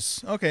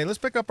gracious. Okay, let's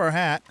pick up our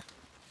hat.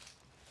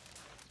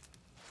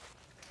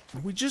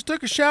 We just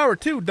took a shower,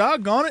 too.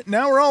 Doggone it.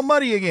 Now we're all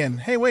muddy again.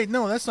 Hey, wait.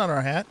 No, that's not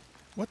our hat.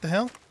 What the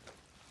hell?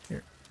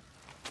 Here.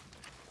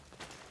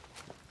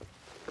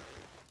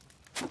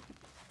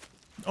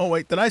 Oh,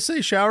 wait. Did I say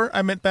shower?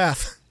 I meant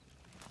bath.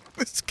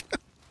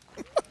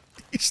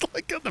 He's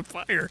like on the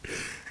fire.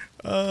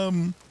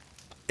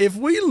 If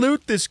we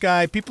loot this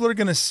guy, people are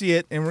going to see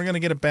it, and we're going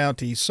to get a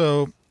bounty.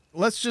 So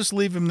let's just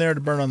leave him there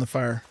to burn on the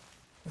fire.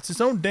 It's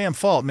his own damn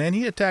fault, man.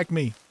 He attacked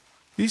me.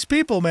 These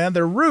people, man,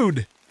 they're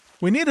rude.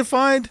 We need to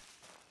find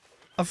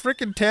a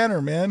frickin'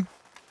 tanner, man.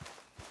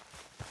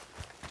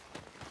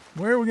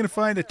 Where are we going to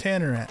find a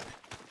tanner at?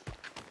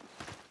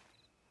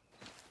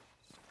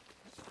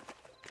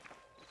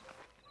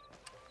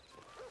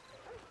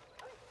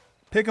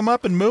 Pick him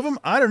up and move him?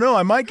 I don't know.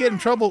 I might get in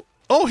trouble.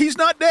 Oh, he's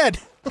not dead.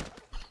 Look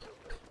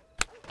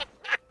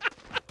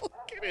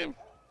at him.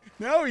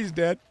 Now he's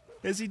dead.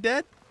 Is he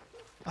dead?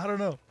 I don't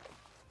know.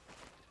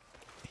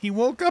 He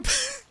woke up.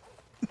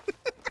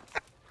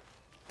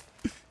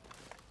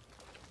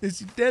 Is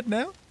he dead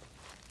now?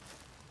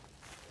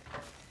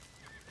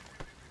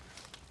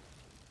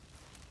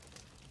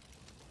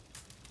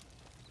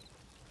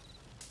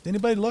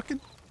 Anybody looking?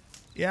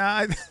 Yeah,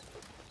 I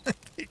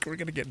think we're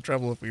gonna get in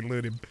trouble if we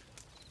loot him.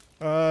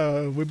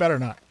 We better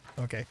not.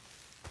 Okay.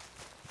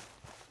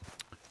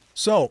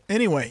 So,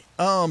 anyway,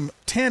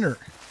 tanner.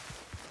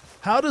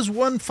 How does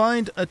one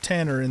find a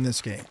tanner in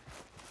this game?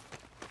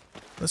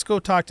 Let's go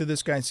talk to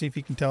this guy and see if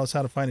he can tell us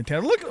how to find a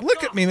tanner.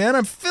 Look at me, man.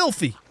 I'm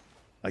filthy.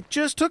 I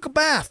just took a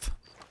bath.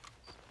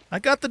 I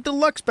got the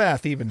deluxe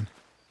bath, even.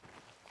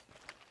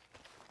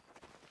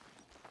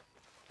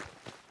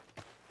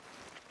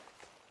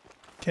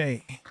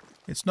 Okay.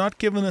 It's not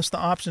giving us the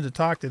option to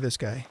talk to this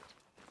guy.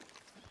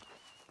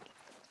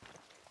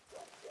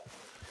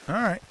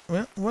 Alright.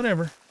 Well,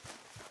 whatever.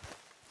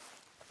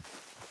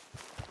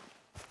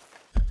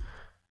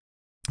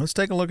 Let's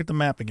take a look at the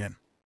map again.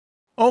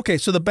 Okay,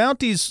 so the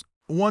bounty's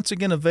once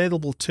again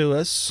available to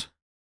us.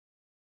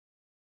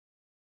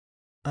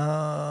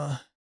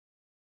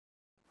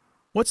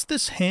 What's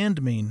this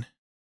hand mean?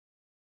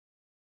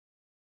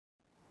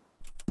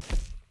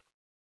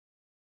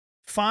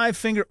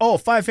 5-finger. Oh,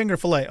 5-finger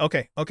fillet.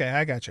 Okay,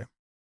 I got you.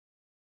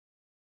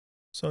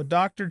 So,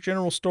 doctor,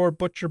 general store,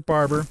 butcher,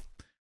 barber.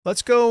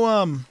 Let's go.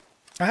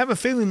 I have a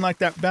feeling like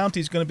that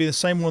bounty's going to be the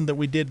same one that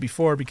we did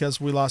before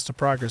because we lost to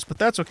progress, but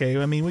that's okay.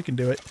 I mean, we can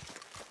do it.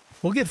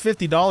 We'll get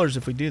 $50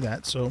 if we do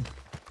that. So,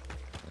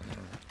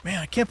 man,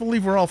 I can't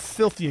believe we're all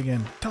filthy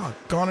again.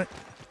 Doggone it.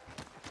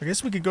 I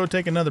guess we could go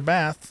take another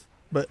bath,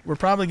 but we're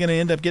probably going to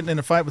end up getting in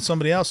a fight with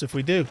somebody else if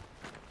we do.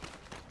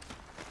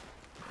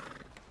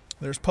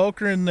 There's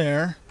poker in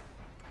there.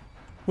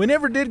 We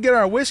never did get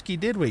our whiskey,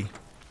 did we?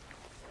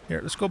 Here,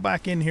 let's go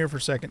back in here for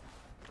a second.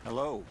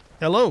 Hello.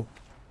 Hello.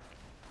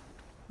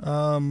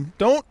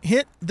 Don't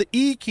hit the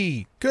E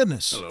key.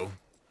 Goodness. Hello.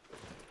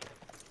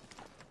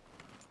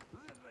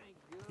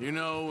 You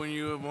know when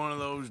you have one of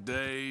those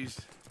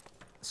days?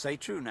 Say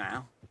true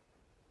now.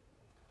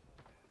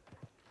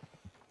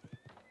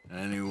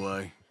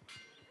 Anyway,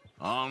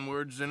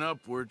 onwards and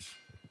upwards.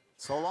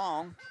 So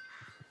long.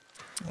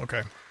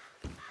 Okay.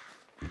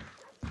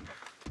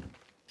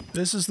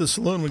 This is the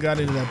saloon we got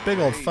into that big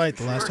old fight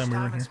the last time we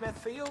were in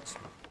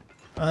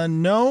here.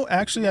 No,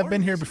 actually I've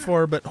been here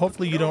before, but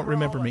hopefully you don't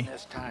remember me.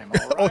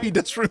 Oh, he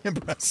does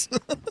remember us.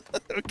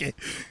 Okay.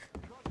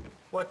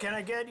 What can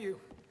I get you?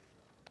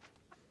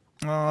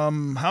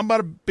 How about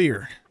a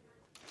beer?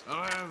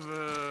 I'll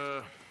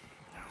have,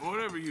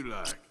 whatever you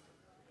like.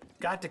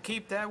 Got to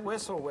keep that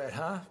whistle wet,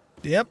 huh?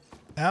 Yep,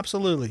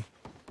 absolutely.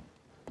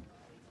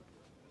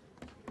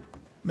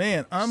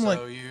 Man, I'm like...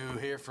 So you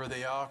here for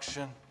the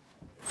auction?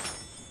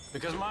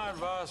 Because my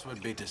advice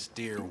would be to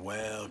steer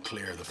well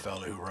clear of the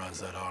fellow who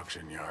runs that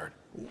auction yard.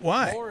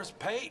 Why? Morris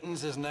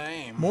Payton's his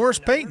name. Morris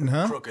Payton,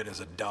 huh? Crooked as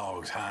a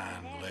dog's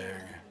hind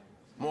leg.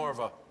 More of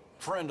a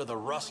friend of the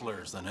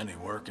rustlers than any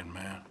working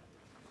man.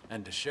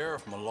 And does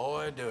Sheriff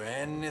Malloy do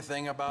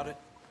anything about it?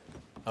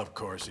 Of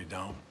course he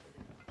don't.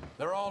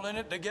 They're all in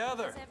it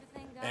together.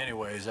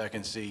 Anyways, I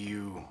can see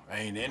you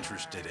ain't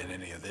interested in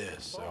any of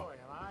this, so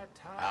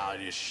I'll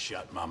just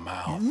shut my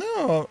mouth.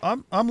 No,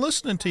 I'm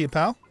listening to you,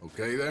 pal.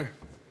 Okay there?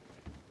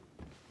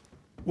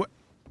 What?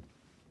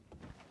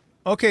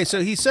 Okay,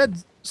 so he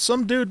said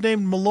some dude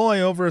named Malloy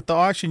over at the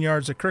auction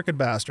yard's a crooked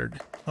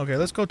bastard. Okay,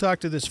 let's go talk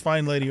to this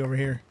fine lady over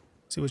here.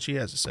 See what she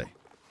has to say.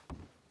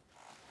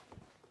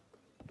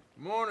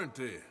 Morning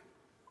to you.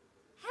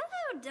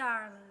 Hello,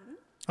 darling.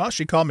 Oh,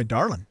 she called me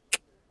darling.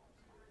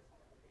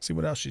 See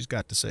what else she's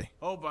got to say.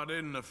 Hope I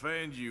didn't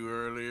offend you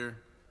earlier.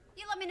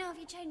 You let me know if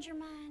you change your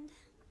mind.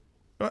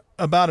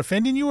 About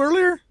offending you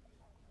earlier?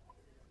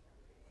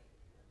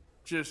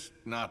 Just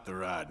not the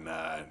right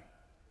night.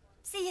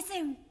 See you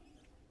soon.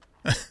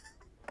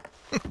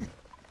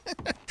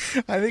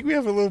 I think we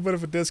have a little bit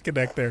of a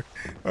disconnect there.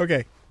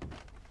 Okay.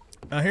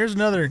 Now here's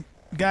another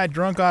guy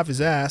drunk off his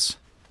ass.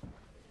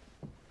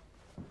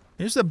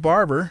 Here's the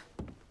barber.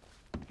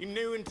 You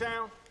new in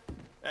town?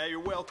 You're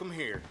welcome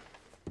here.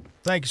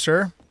 Thank you,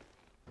 sir.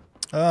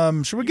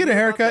 Should we get a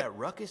haircut? That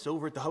ruckus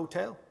over at the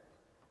hotel?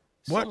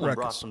 What Someone ruckus?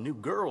 brought some new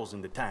girls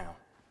into town.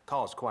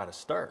 Caused quite a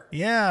stir.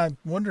 Yeah, I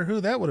wonder who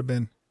that would have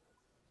been.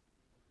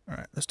 All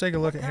right, let's take a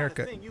look at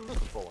haircut. What kind of thing you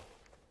looking for?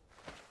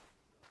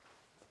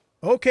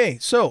 Okay,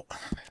 so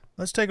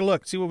let's take a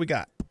look, see what we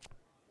got.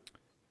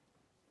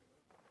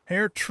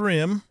 Hair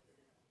trim.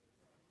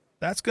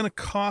 That's going to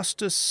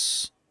cost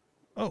us...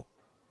 Oh.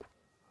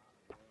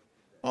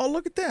 Oh,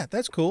 look at that.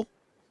 That's cool.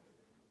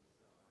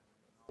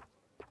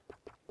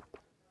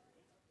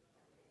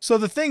 So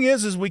the thing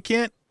is we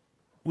can't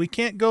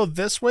go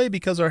this way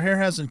because our hair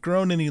hasn't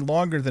grown any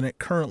longer than it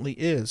currently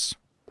is.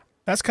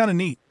 That's kind of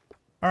neat.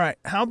 All right,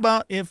 how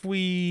about if we...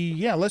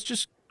 Yeah, let's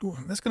just...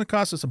 That's going to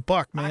cost us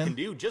 $1, man. I can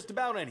do just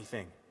about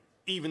anything.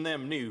 Even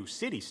them new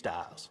city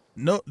styles.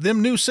 No,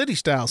 them new city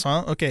styles,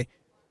 huh? Okay.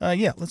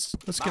 Yeah, let's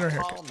get our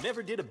haircut. Paul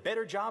never did a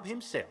better job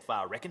himself,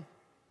 I reckon.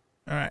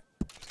 All right.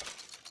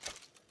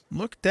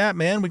 Look at that,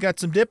 man. We got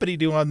some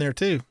dippity-doo on there,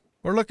 too.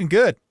 We're looking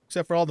good,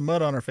 except for all the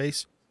mud on our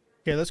face.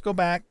 Okay, let's go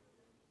back.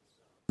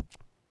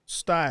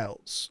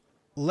 Styles.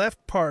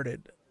 Left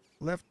parted,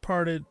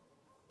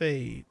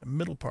 fade,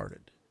 middle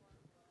parted.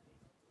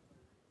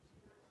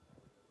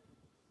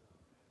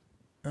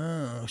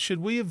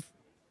 Should we have...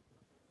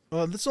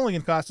 Well, this is only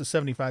going to cost us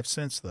 75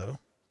 cents, though.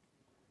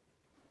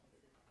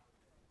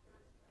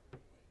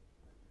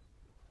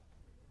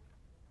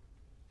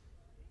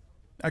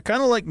 I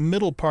kind of like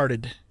middle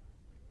parted.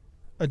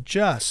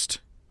 Adjust.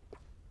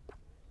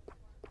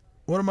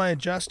 What am I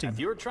adjusting? If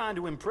you're trying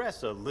to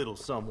impress a little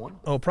someone,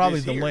 oh, probably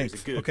this the here length.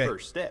 is a good okay.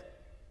 first step.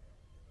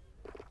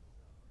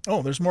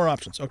 Oh, there's more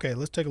options. Okay,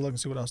 let's take a look and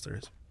see what else there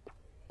is.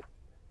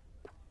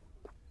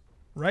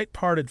 Right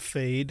parted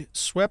fade,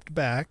 swept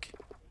back,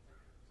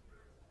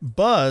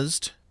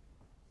 buzzed,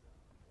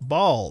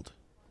 bald.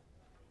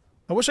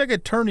 I wish I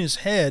could turn his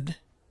head.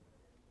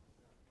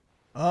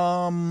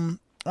 I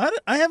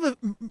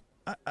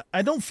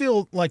don't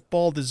feel like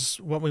bald is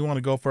what we want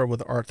to go for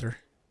with Arthur.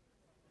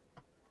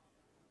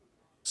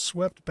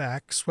 Swept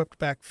back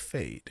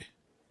fade.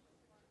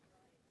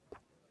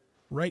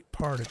 Right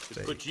parted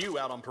fade. Put you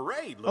out on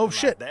parade looking oh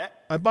shit! like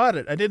that. I bought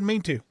it. I didn't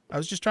mean to. I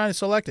was just trying to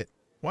select it.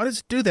 Why does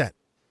it do that?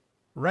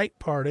 Right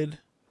parted,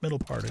 middle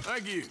parted.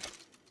 Thank you.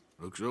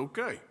 Looks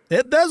okay.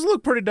 It does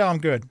look pretty damn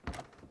good.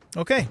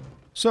 Okay,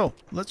 so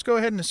let's go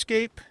ahead and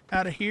escape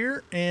out of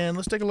here, and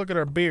let's take a look at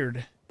our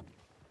beard.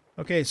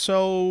 Okay,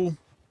 so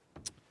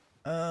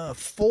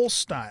full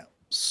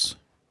styles,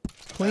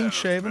 clean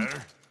shaven.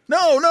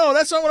 No,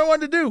 that's not what I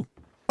wanted to do.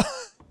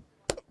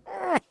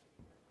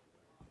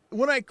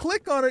 When I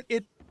click on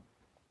it,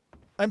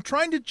 I'm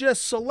trying to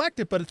just select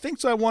it, but it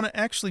thinks I want to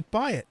actually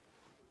buy it.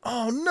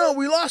 Oh no,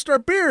 we lost our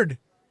beard.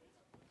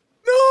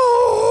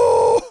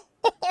 No!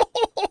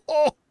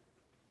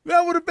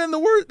 That would have been the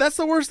worst. That's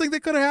the worst thing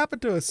that could have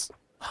happened to us.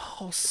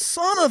 Oh,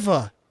 son of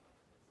a.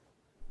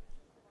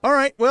 All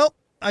right, well,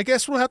 I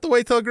guess we'll have to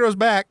wait till it grows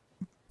back.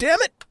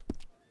 Damn it.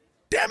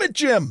 Damn it,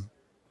 Jim.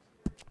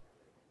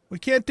 We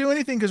can't do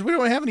anything because we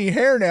don't have any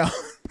hair now.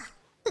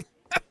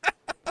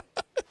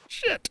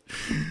 Shit.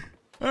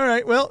 All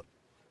right, well,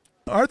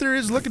 Arthur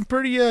is looking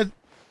pretty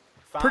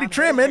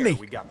trim, isn't he?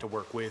 We got to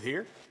work with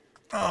here.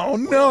 Oh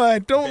no, I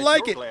don't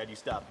like it. Glad you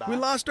stopped by. We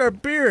lost our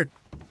beard.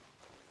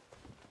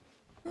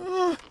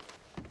 What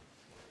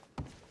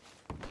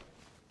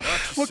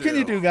can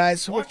you do,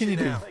 guys? What can you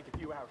do?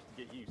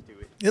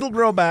 It'll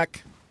grow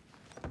back.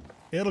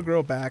 It'll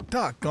grow back.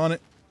 Doggone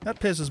it. That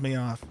pisses me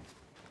off.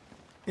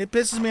 It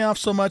pisses me off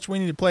so much we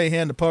need to play a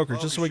hand of poker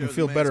just so we can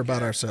feel better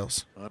about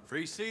ourselves.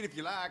 Free seat if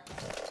you like.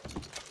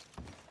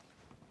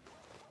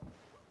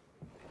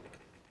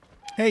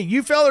 Hey,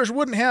 you fellers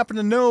wouldn't happen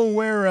to know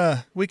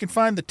where we can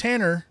find the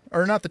tanner,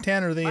 or not the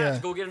tanner, the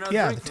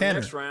yeah, the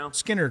tanner,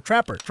 Skinner,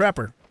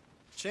 Trapper.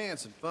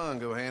 Chance and fun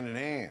go hand in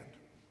hand.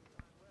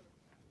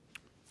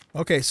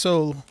 Okay,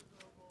 so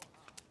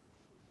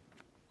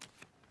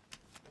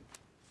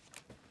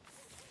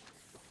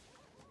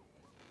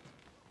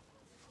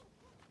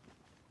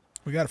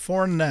we got a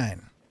 4 and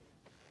 9.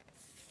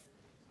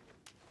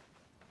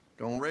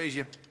 Don't raise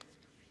you.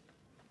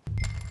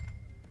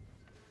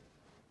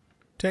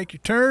 Take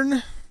your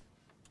turn.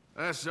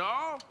 That's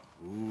all?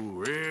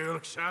 Ooh, real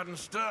exciting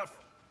stuff.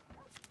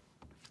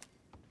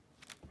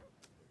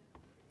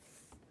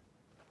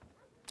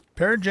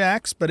 Pair of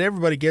jacks, but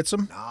everybody gets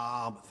them.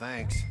 Nah, but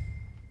thanks.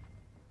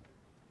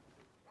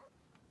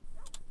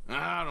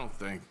 I don't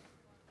think.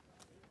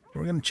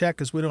 We're going to check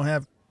because we don't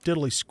have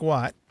diddly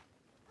squat.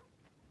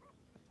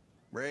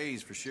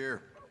 Raise for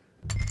sure.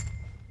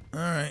 All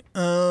right.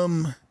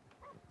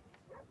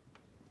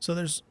 So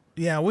there's,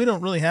 yeah, we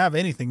don't really have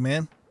anything,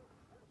 man.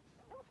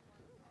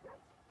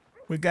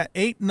 We've got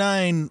 8,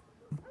 9,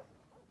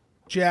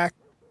 jack.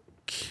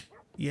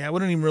 Yeah, we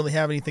don't even really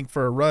have anything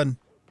for a run.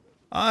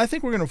 I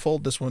think we're going to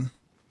fold this one.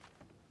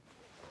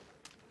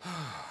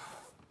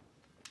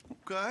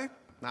 Okay.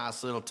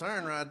 Nice little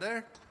turn right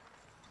there.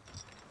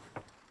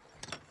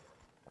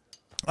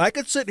 I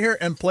could sit here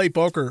and play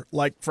poker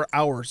like for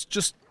hours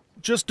just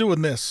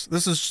doing this.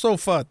 This is so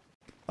fun.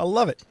 I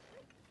love it.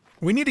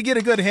 We need to get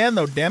a good hand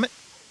though, damn it.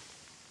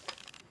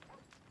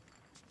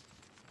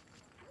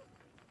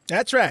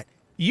 That's right.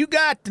 You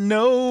got to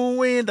know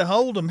when to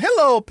hold them.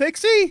 Hello,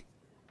 Pixie.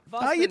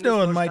 How you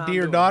doing, my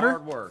dear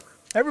daughter?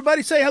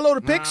 Everybody say hello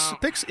to Pix.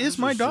 Pix is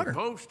my daughter.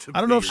 I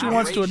don't know if she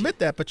wants to admit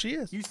that, but she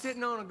is. You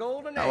sitting on a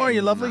golden egg. How are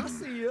you, lovely? I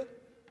see you.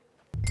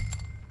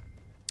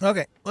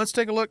 Okay, let's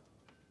take a look.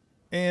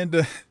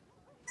 And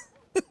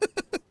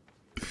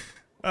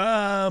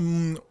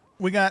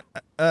we got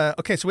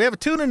okay, so we have a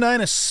 2 and a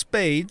 9 of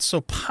spades,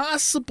 so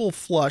possible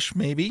flush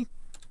maybe.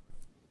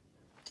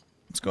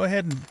 Let's go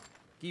ahead and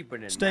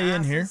stay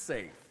in here.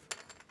 Safe.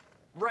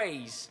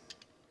 Raise.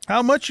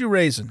 How much you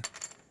raising?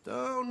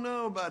 Don't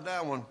know about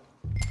that one.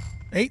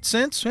 8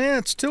 cents? Yeah,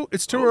 it's too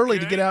early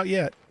to get out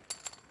yet.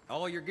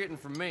 All you're getting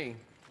from me.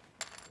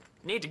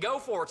 Need to go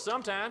for it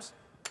sometimes.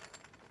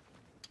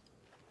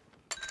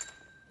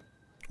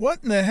 What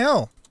in the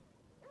hell?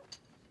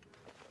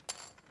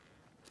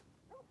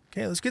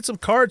 Okay, let's get some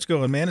cards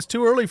going, man. It's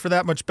too early for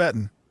that much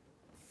betting.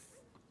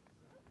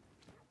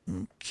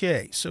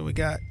 Okay, so we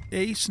got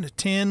ace and a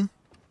 10.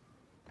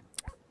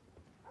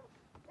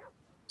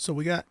 So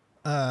we got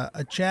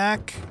a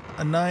jack,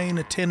 a 9,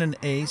 a 10, and an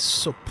ace.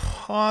 So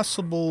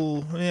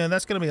possible... Yeah,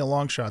 that's going to be a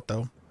long shot,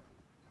 though.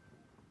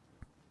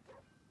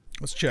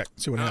 Let's check,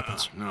 see what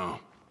happens. No.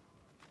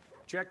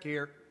 Check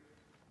here.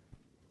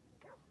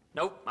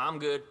 Nope, I'm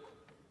good.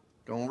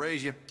 Gonna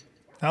raise you.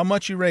 How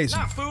much you raising?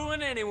 Not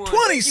fooling anyone.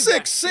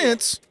 26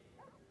 cents?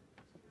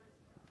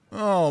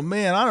 Oh,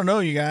 man, I don't know,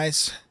 you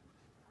guys.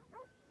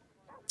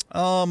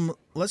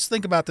 Let's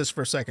think about this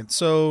for a second.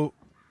 So,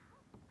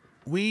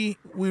 we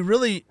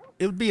really...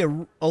 It would be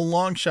a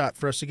long shot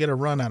for us to get a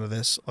run out of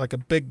this, like a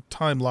big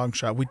time long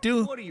shot. We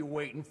do... What are you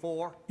waiting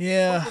for?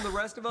 Yeah. Hoping the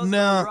rest of us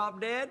No. will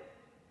drop dead?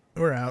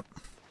 We're out.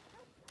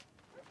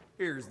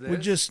 Here's this. We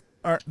just...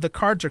 The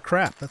cards are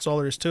crap. That's all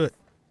there is to it.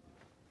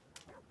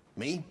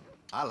 Me?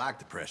 I like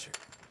the pressure.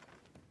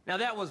 Now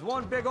that was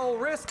one big old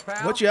risk,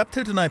 pal. What you up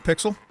to tonight,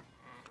 Pixel?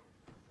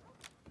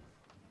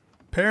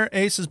 Pair of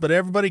aces, but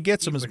everybody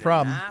gets them is a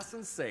problem. Nice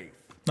and safe.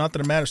 Not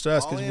that it matters to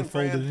us because we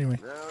folded anyway.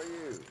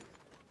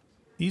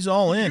 He's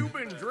all in. You've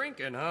been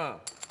drinking, huh?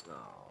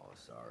 Oh,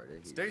 sorry to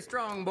hear. Stay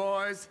strong,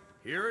 boys.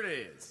 Here it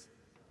is.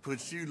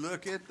 But you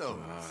look at those.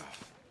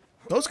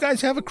 Those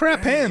guys have a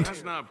crap hand.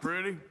 That's not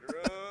pretty.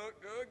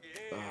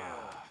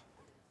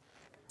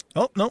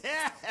 Oh, no.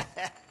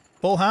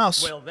 Full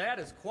house. Well, that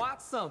is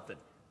quite something.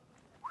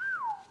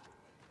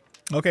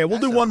 Okay, we'll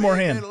do one more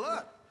hand.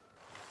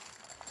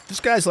 This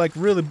guy's like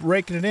really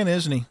raking it in,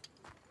 isn't he?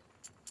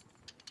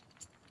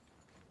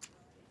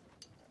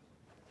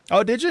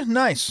 Oh, did you?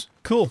 Nice.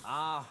 Cool.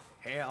 Ah,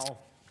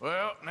 hell.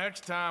 Well,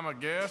 next time, I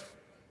guess.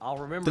 I'll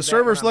remember The that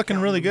server's when I'm looking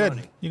counting really good.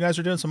 money. You guys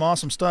are doing some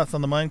awesome stuff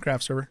on the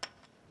Minecraft server.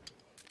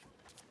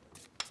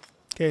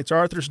 Okay, it's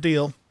Arthur's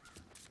deal.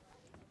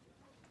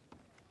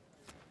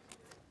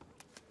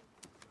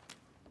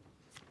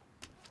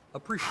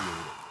 Appreciate it.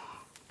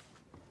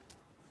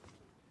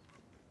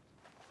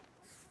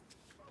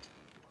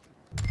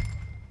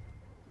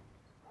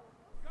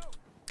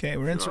 Okay,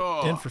 we're in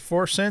for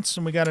 4 cents,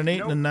 and we got an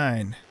 8 and a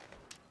 9.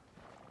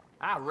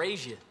 I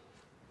raise you.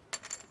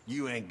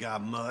 You ain't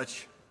got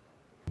much.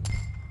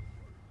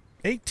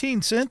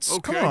 18 cents?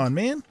 Okay. Come on,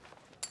 man.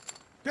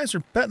 You guys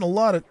are betting a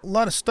lot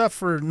of stuff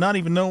for not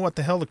even knowing what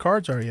the hell the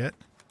cards are yet.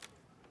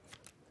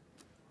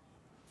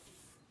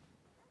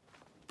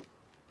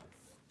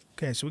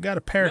 Okay, so we got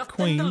a pair of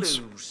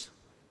queens.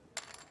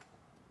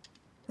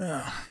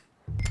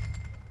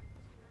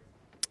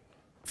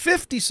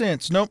 50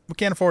 cents. Nope, we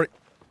can't afford it.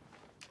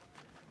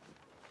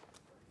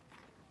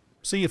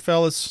 See you,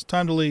 fellas.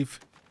 Time to leave.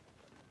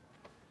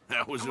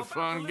 That was a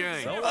fun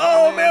game.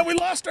 Oh, man, we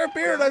lost our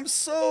beard. I'm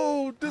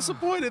so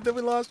disappointed that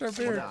we lost our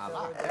beard.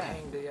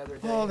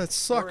 Oh, that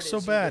sucks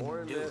so bad.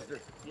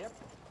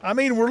 I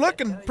mean, we're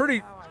looking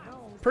pretty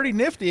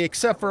nifty,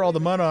 except for all the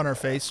mud on our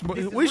face.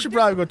 We should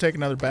probably go take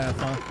another bath,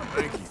 huh?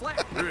 Thank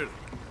you. Really.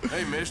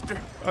 Hey,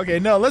 mister. Okay,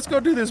 no, let's go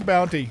do this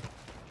bounty.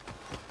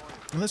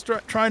 And let's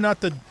try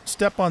not to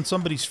step on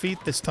somebody's feet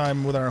this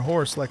time with our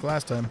horse like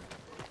last time.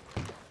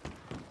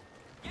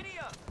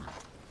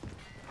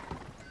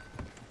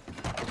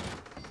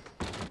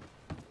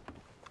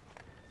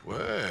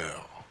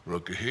 Well,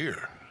 looky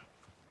here.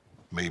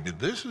 Maybe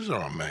this is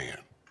our man.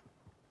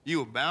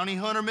 You a bounty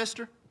hunter,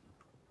 mister?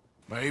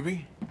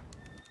 Maybe.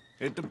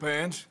 It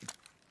depends.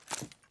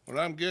 Well,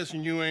 I'm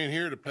guessing you ain't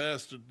here to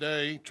pass the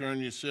day,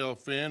 turn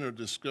yourself in, or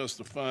discuss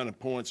the finer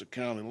points of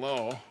county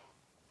law.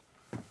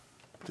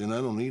 Then I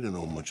don't need to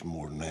know much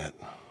more than that,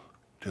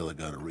 till I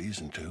got a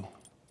reason to.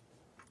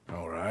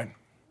 All right.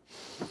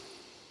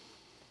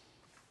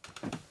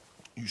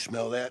 You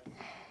smell that?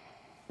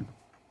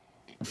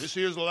 This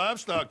here's a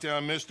livestock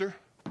town, mister.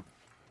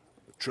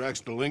 Attracts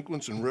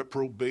delinquents and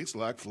reprobates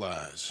like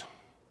flies.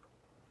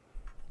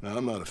 Now,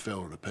 I'm not a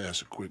fellow to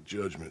pass a quick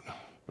judgment,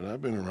 but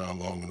I've been around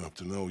long enough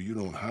to know you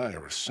don't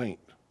hire a saint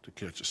to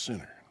catch a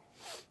sinner.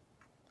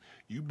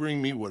 You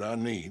bring me what I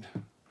need,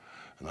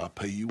 and I'll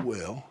pay you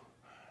well,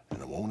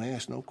 and I won't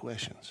ask no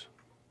questions.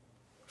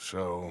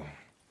 So,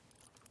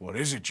 what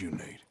is it you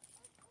need?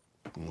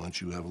 Why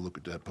don't you have a look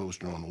at that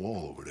poster on the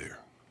wall over there?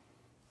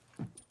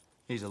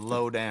 He's a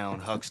low-down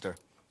huckster.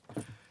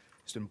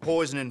 He's been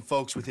poisoning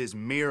folks with his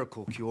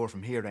miracle cure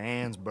from here to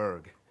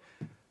Annesburg.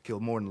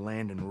 Killed more than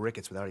Landon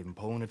Ricketts without even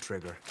pulling a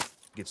trigger.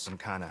 Gets some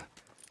kind of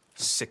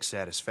sick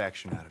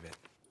satisfaction out of it.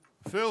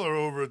 The fella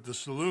over at the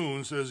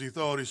saloon says he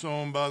thought he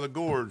saw him by the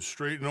gorge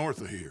straight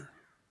north of here.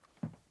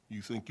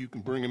 You think you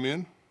can bring him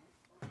in?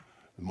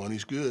 The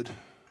money's good.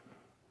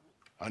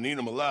 I need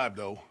him alive,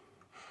 though.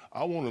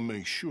 I want to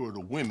make sure the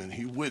women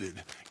he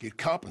witted get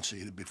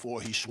compensated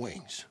before he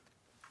swings.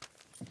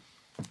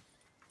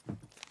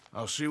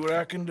 I'll see what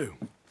I can do.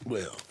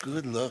 Well,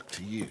 good luck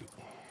to you.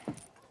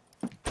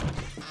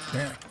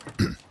 Man,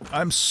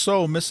 I'm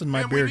so missing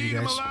my beard, you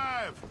guys.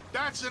 Alive.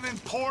 That's an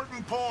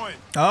important point.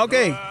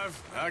 Okay.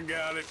 I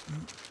got it.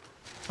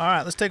 All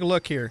right, let's take a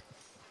look here.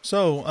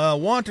 So,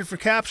 wanted for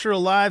capture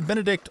alive,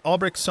 Benedict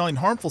Albrecht selling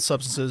harmful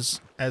substances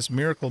as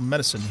miracle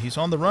medicine. He's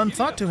on the run,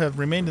 thought to have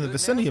remained in the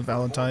vicinity of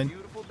Valentine.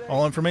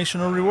 All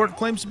information or reward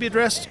claims to be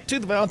addressed to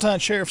the Valentine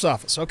Sheriff's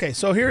Office. Okay,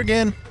 so here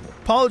again,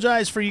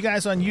 apologize for you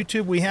guys on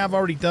YouTube. We have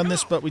already done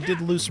this, but we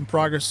did lose some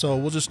progress, so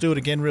we'll just do it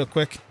again real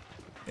quick.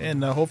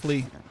 And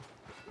hopefully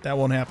that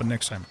won't happen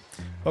next time.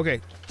 Okay,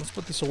 let's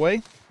put this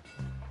away.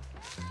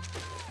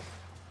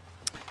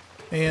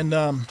 And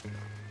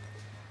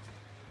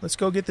let's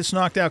go get this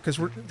knocked out, because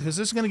this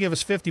is going to give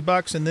us 50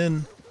 bucks, and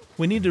then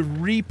we need to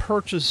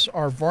repurchase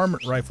our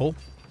varmint rifle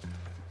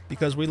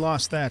because we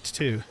lost that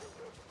too.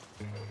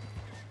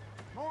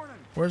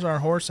 Where's our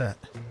horse at?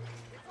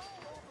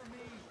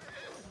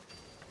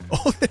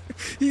 Oh,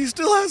 he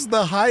still has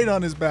the hide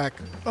on his back.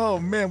 Oh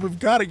man, we've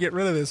got to get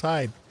rid of this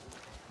hide.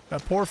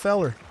 That poor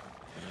feller.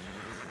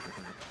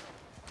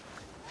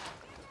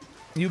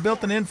 You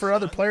built an inn for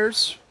other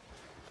players?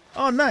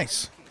 Oh,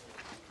 nice.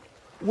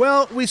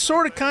 Well, we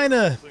sort of kind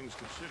of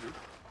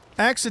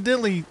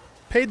accidentally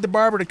paid the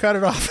barber to cut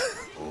it off.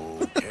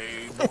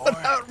 Okay, boy.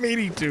 Without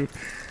meaning to.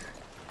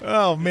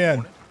 Oh,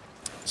 man.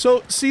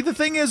 So, see, the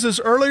thing is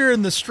earlier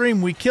in the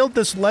stream, we killed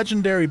this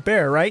legendary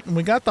bear, right? And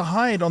we got the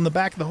hide on the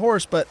back of the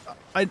horse, but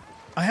I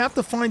have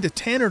to find a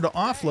tanner to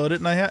offload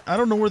it, and I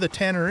don't know where the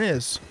tanner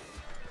is.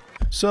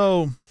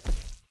 So,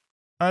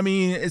 I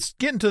mean, it's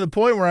getting to the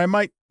point where I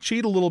might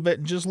cheat a little bit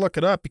and just look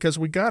it up, because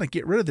we got to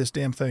get rid of this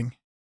damn thing.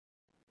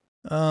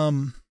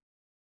 And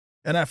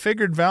I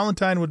figured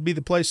Valentine would be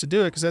the place to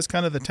do it, because that's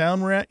kind of the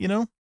town we're at, you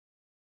know?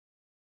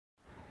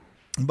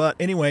 But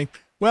anyway,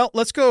 well,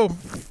 let's go.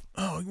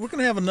 Oh, we're going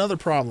to have another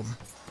problem.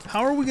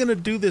 How are we going to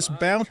do this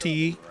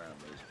bounty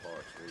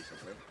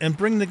and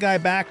bring the guy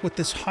back with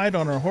this hide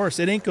on our horse?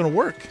 It ain't going to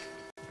work.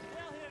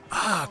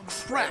 Ah,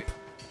 crap.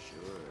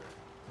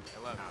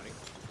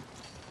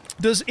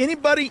 Does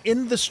anybody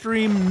in the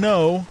stream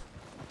know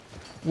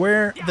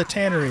where the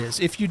tanner is?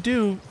 If you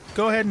do,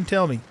 go ahead and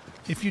tell me.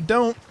 If you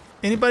don't,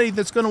 anybody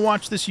that's going to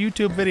watch this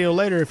YouTube video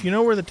later, if you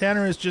know where the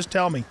tanner is, just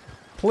tell me.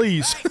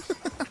 Please.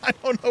 I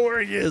don't know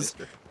where he is.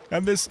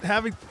 And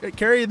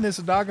carrying this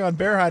doggone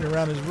bear hide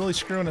around is really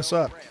screwing us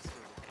up.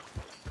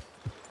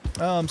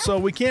 So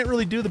we can't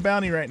really do the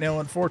bounty right now,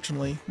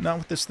 unfortunately. Not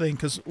with this thing,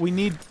 because we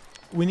need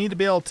to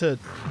be able to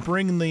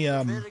bring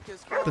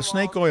the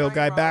snake oil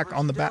guy back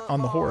on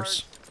the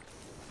horse.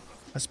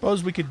 I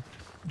suppose we could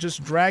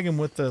just drag him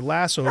with the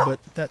lasso, but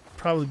that'd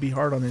probably be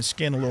hard on his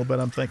skin a little bit,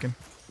 I'm thinking.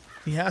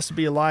 He has to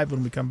be alive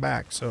when we come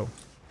back, so.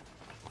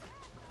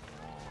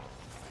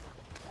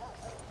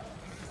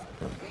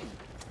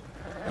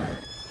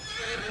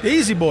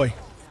 Easy, boy.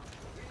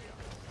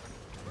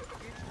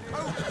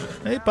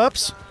 Hey,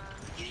 pups.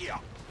 Yeah.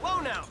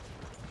 Whoa now.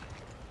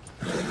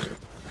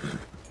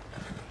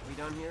 We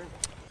done here?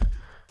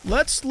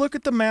 Let's look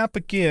at the map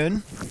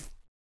again.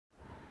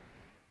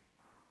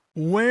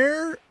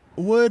 Where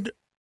would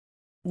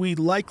we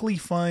likely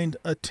find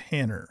a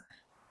tanner?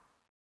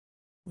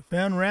 We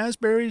found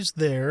raspberries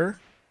there.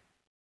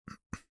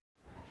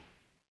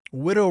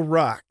 Widow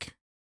Rock.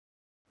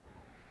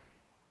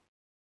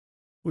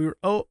 We were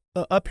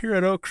up here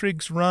at Oak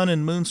Creek's Run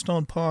and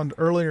Moonstone Pond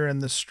earlier in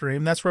this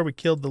stream. That's where we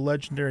killed the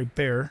legendary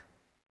bear.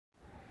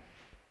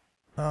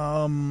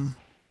 I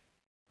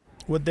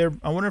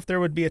wonder if there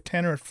would be a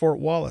tanner at Fort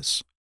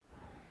Wallace.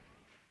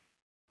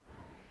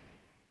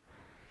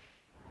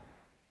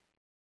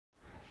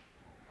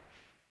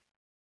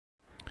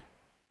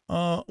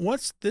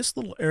 What's this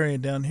little area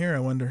down here, I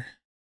wonder?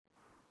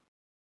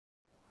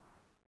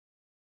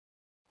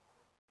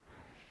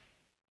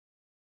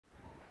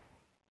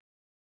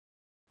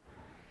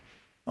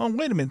 Oh,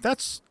 wait a minute.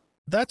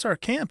 That's our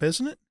camp,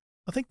 isn't it?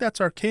 I think that's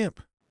our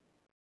camp.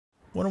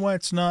 Wonder why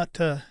it's not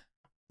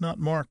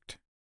marked.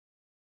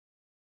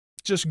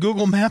 Just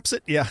Google Maps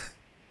it? Yeah.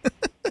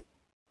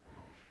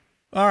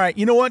 All right.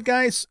 You know what,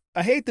 guys?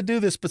 I hate to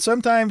do this, but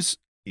sometimes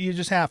you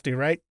just have to,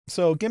 right?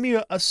 So give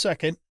me a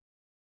second.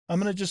 I'm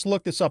going to just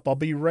look this up. I'll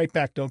be right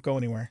back. Don't go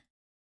anywhere.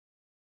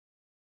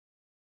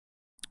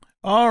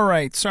 All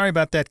right. Sorry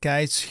about that,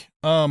 guys.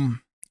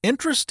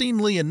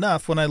 Interestingly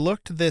enough, when I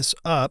looked this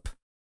up,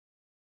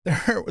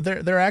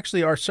 there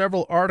actually are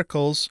several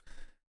articles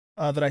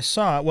that I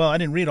saw. Well, I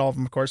didn't read all of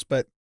them, of course,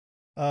 but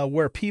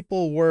where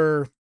people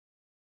were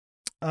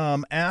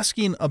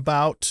asking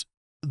about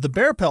the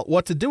bear pelt,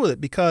 what to do with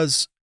it,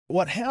 because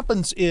what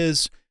happens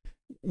is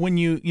when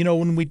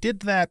when we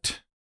did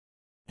that.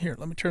 Here,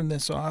 let me turn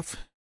this off.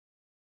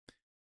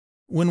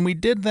 When we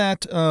did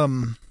that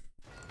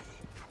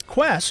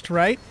quest,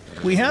 right,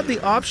 we had the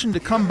option to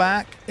come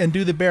back and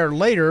do the bear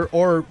later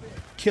or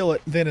kill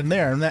it then and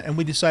there, and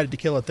we decided to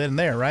kill it then and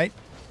there, right?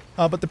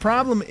 But the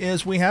problem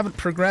is we haven't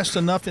progressed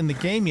enough in the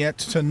game yet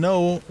to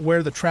know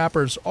where the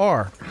trappers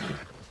are,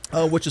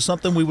 which is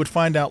something we would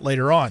find out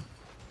later on.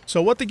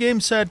 So what the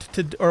game said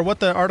or what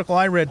the article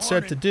I read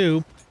said to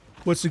do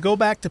was to go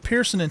back to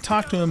Pearson and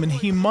talk to him, and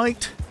he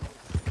might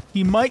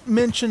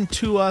mention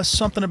to us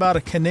something about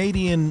a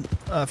Canadian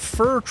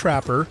fur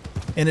trapper,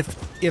 and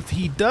if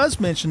he does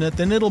mention it,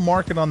 then it'll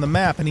mark it on the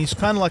map, and he's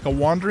kind of like a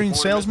wandering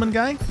salesman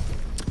guy.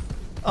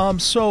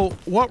 So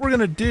what we're going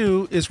to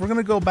do is we're going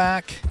to go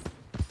back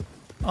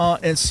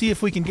and see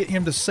if we can get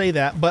him to say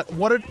that. But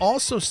what it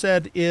also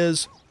said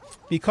is,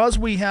 because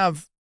we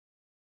have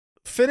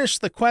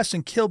finished the quest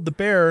and killed the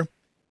bear,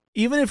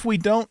 even if we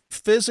don't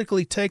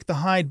physically take the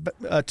hide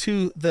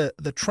to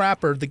the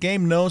trapper, the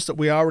game knows that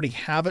we already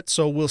have it,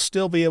 so we'll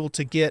still be able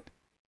to get,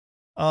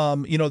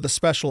 you know, the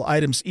special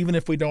items, even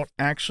if we don't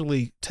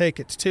actually take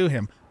it to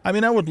him. I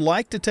mean, I would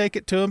like to take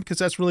it to him because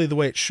that's really the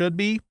way it should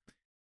be.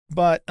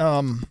 But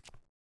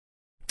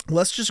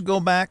let's just go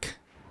back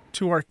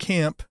to our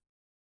camp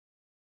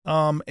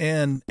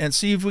and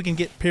see if we can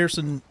get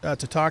Pearson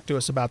to talk to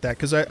us about that,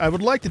 because I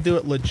would like to do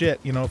it legit,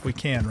 you know, if we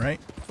can,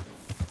 right?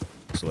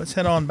 So let's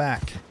head on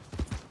back.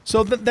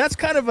 So that's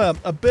kind of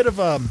a bit of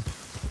a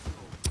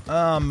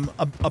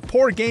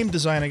poor game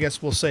design, I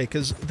guess we'll say,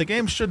 because the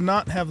game should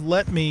not have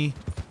let me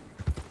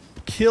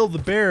kill the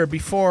bear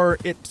before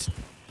it,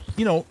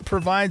 you know,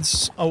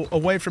 provides a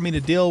way for me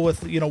to deal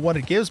with, you know, what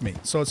it gives me.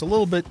 So it's a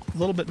little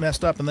bit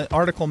messed up, and the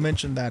article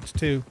mentioned that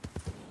too.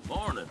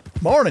 Morning.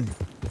 Morning.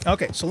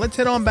 Okay, so let's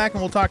head on back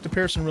and we'll talk to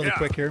Pearson really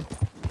quick here.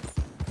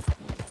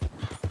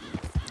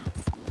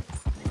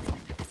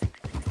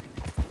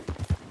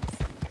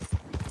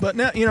 But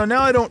now, you know,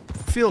 now I don't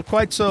feel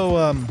quite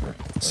so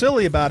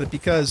silly about it,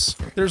 because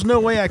there's no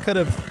way I could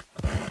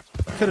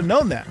have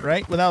known that,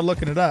 right, without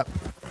looking it up.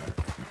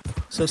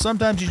 So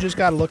sometimes you just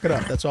got to look it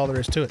up. That's all there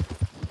is to it.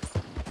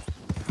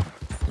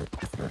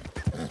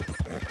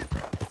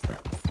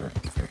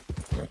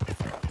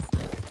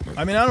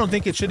 I mean, I don't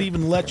think it should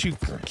even let you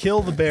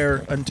kill the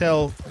bear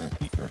until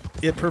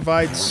it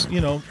provides,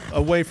 you know,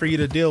 a way for you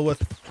to deal with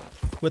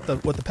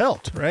the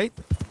pelt, right?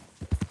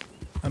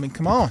 I mean,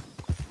 come on.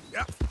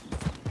 Yeah.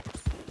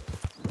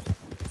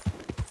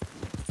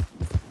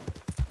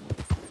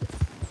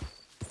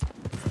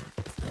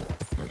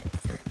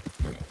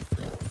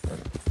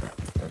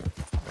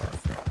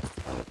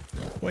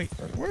 Wait,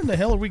 where in the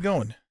hell are we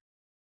going?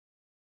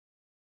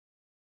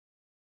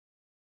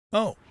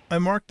 Oh, I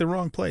marked the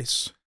wrong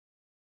place.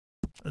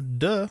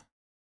 Duh.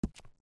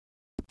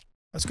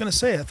 I was going to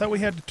say, I thought we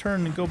had to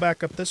turn and go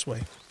back up this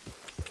way.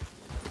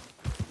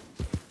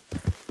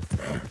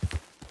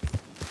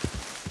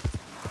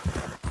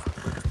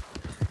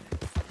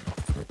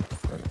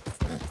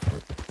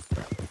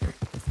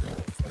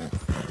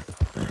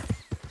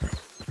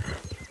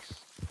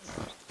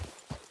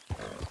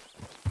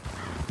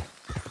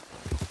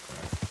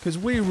 Because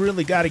we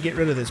really got to get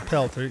rid of this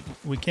pelt.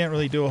 We can't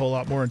really do a whole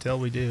lot more until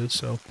we do,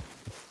 so.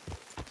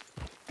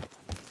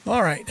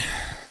 All right.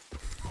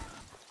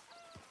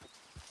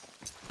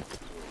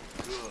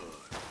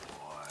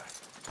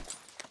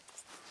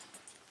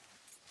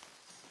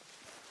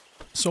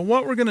 So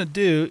what we're going to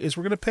do is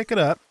we're going to pick it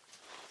up,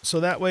 so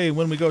that way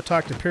when we go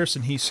talk to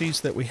Pearson, he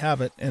sees that we have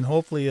it, and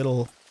hopefully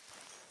it'll,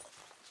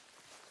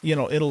 you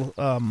know, it'll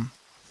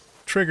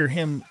trigger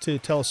him to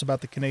tell us about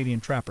the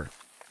Canadian trapper.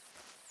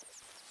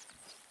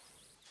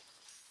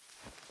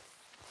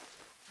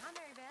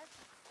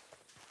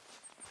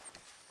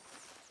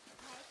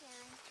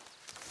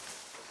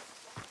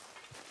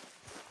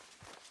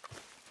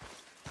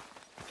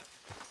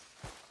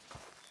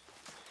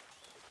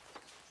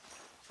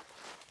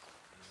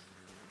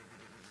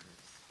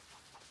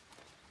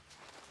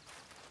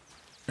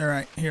 All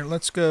right, here,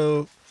 let's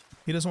go.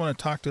 He doesn't want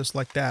to talk to us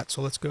like that,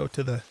 so let's go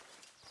to the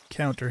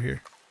counter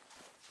here.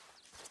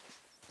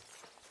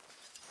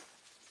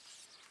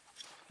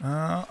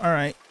 All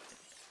right.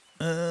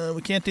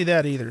 We can't do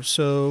that either,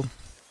 so...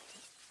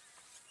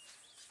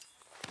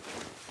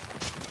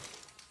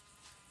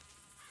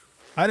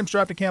 Items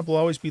dropped at camp will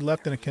always be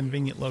left in a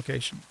convenient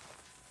location.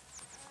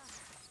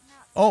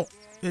 Oh,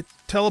 it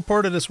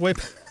teleported us way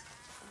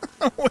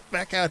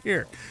back out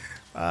here.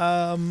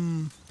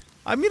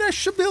 I mean, I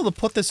should be able to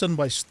put this in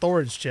my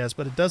storage chest,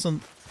 but it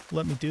doesn't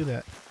let me do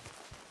that.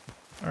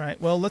 All right,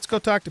 well, let's go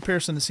talk to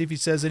Pearson to see if he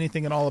says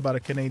anything at all about a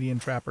Canadian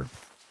trapper.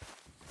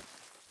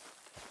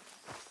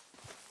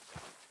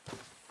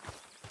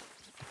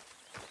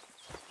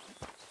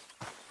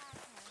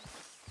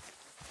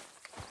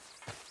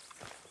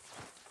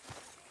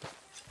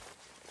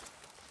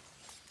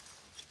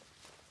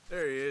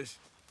 There he is.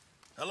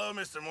 Hello,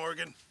 Mr.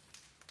 Morgan.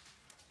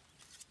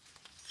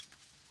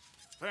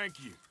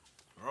 Thank you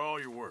for all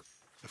your work.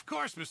 Of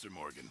course, Mr.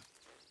 Morgan.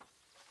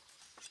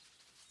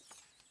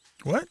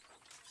 What?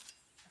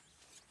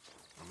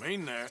 I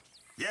mean that.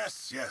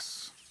 Yes,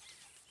 yes.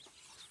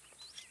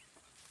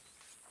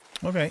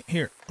 Okay,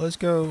 here, let's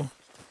go.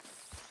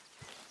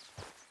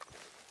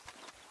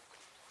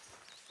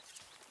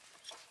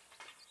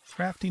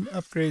 Crafting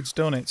upgrades,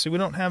 donate. See, we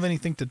don't have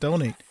anything to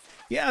donate.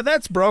 Yeah,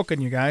 that's broken,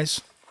 you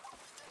guys.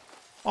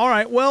 All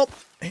right, well,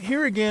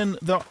 here again,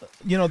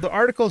 the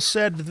article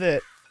said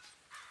that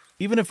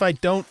even if I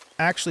don't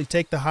actually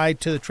take the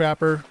hide to the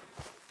trapper,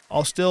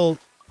 I'll still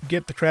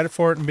get the credit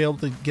for it and be able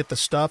to get the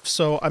stuff.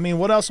 So, I mean,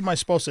 what else am I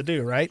supposed to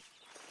do, right?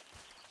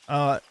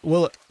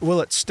 Will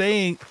it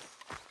stay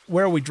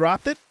where we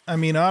dropped it? I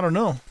mean, I don't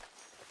know.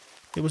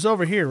 It was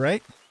over here,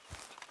 right?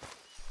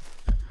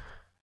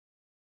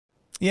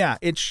 Yeah,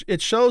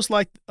 it shows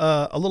like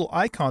a little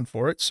icon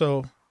for it.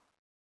 So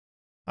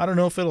I don't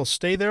know if it'll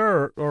stay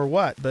there or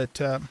what,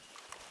 but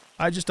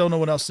I just don't know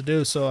what else to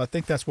do, so I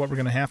think that's what we're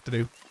going to have to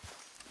do.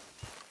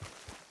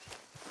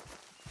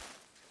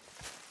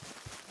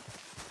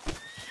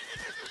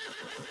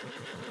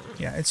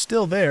 Yeah, it's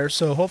still there,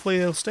 so hopefully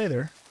it'll stay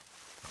there.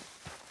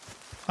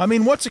 I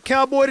mean, what's a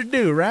cowboy to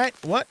do, right?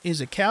 What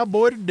is a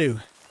cowboy to do?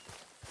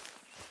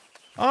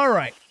 All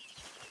right.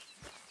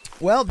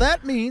 Well,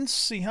 that means,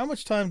 see, how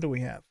much time do we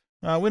have?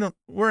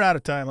 We're out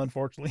of time,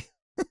 unfortunately.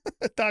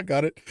 I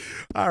got it.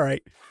 All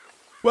right.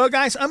 Well,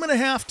 guys, I'm going to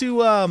have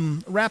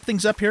to wrap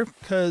things up here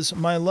because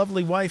my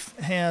lovely wife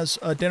has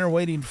dinner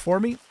waiting for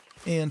me.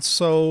 And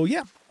so,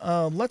 yeah,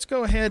 let's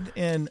go ahead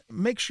and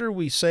make sure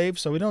we save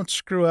so we don't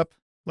screw up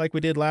like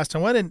we did last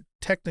time. Well, I didn't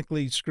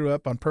technically screw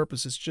up on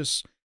purpose. It's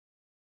just,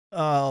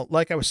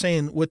 like I was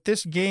saying, with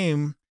this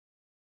game,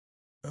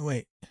 oh,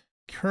 wait,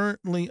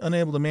 currently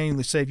unable to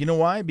manually save. You know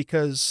why?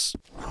 Because,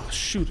 oh,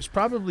 shoot, it's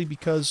probably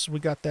because we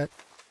got that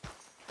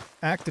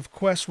active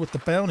quest with the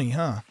bounty,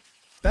 huh?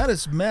 That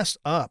is messed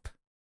up.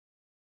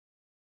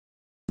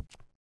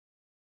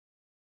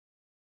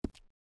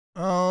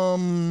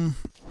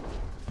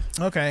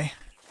 Okay.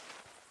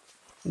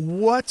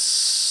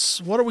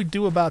 What do we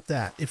do about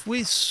that? If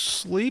we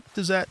sleep,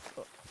 does that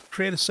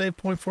create a save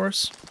point for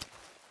us?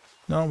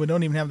 No, we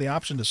don't even have the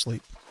option to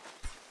sleep.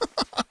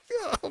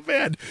 Oh,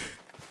 man.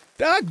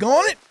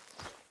 Doggone it.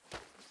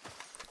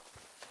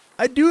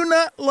 I do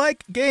not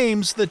like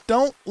games that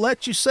don't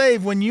let you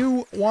save when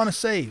you want to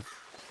save.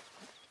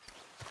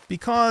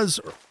 Because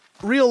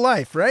real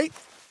life, right?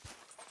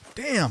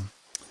 Damn.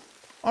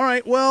 All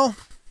right, well,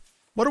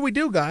 what do we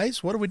do,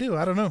 guys? What do we do?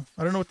 I don't know.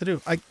 I don't know what to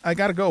do. I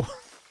got to go.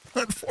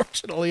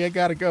 Unfortunately, I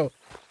got to go.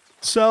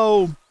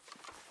 So,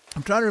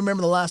 I'm trying to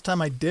remember the last time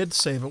I did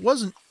save. It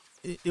wasn't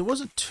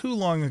too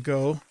long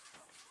ago.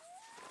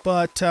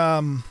 But,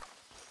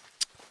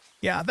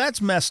 yeah,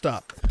 that's messed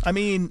up. I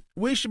mean,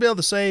 we should be able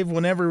to save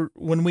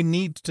when we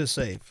need to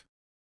save.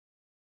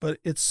 But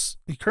it's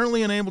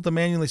currently unable to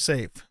manually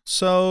save.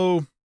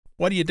 So,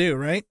 what do you do,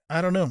 right?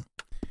 I don't know.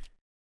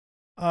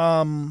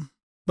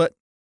 But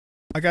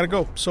I gotta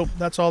go. So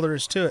that's all there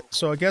is to it.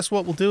 So I guess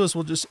what we'll do is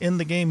we'll just end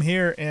the game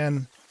here,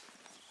 and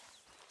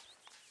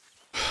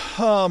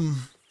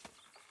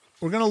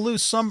we're gonna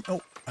lose some.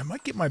 Oh, I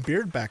might get my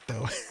beard back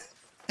though.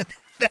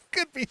 That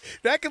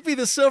could be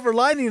the silver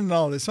lining in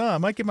all this, huh? I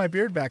might get my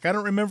beard back. I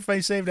don't remember if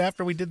I saved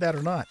after we did that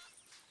or not.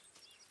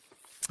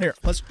 Here,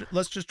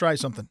 let's just try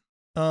something.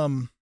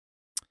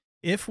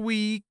 If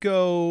we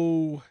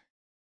quit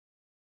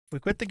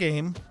the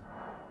game.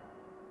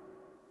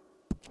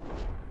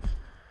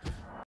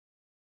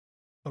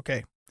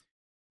 Okay.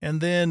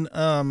 And then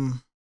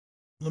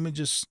let me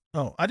just,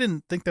 oh, I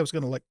didn't think that was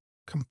going to like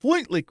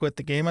completely quit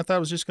the game. I thought it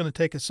was just going to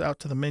take us out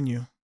to the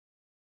menu.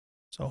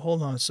 So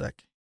hold on a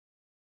sec.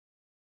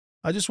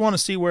 I just want to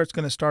see where it's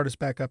going to start us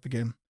back up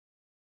again.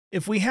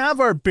 If we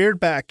have our beard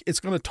back, it's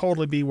going to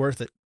totally be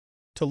worth it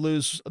to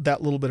lose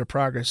that little bit of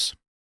progress.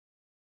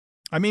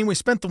 I mean, we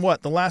spent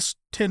the last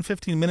 10,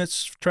 15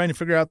 minutes trying to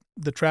figure out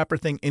the trapper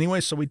thing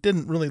anyway, so we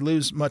didn't really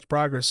lose much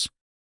progress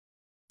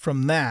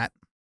from that.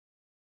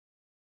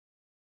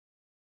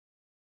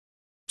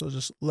 So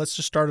let's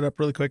just start it up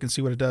really quick and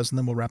see what it does, and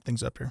then we'll wrap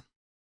things up here.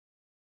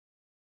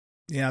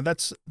 Yeah,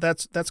 that's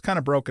kind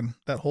of broken,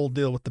 that whole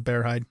deal with the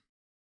bear hide.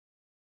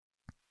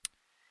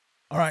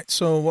 All right,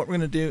 so what we're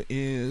going to do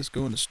is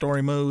go into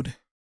story mode.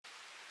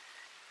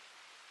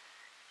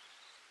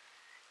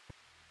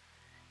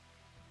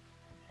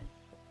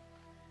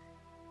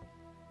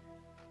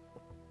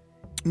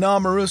 No,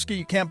 Maruski,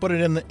 you can't put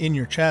it in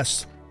your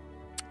chest.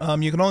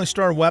 You can only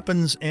store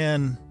weapons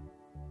and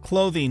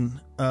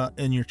clothing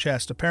in your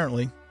chest,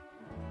 apparently.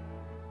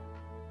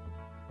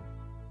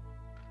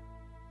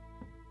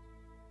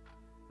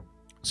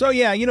 So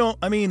yeah, you know,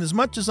 I mean, as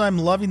much as I'm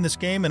loving this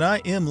game, and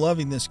I am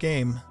loving this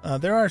game,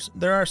 there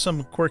are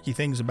some quirky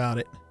things about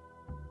it,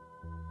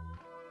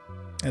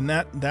 and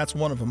that's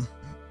one of them.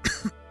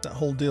 That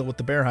whole deal with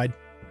the bear hide.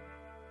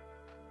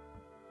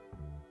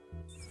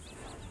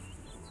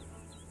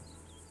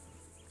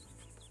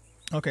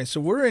 Okay,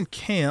 so we're in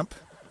camp.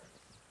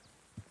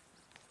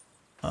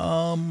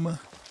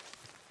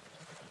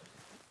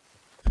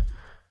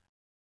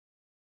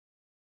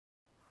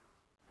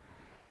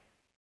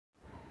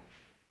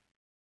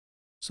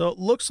 So it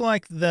looks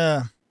like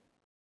the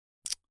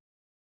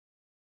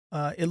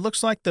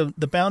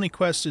bounty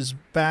quest is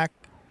back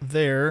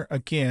there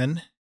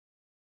again.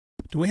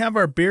 Do we have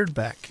our beard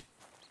back?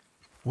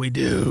 We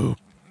do.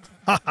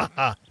 Ha ha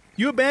ha.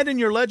 You abandon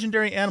your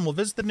legendary animal.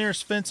 Visit the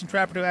nearest fence and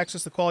trapper to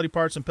access the quality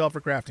parts and pellet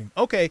for crafting.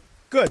 Okay,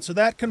 good. So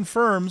that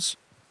confirms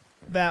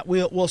that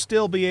we'll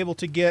still be able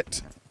to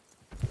get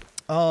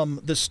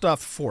the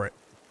stuff for it.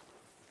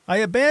 I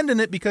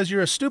abandoned it because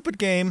you're a stupid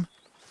game.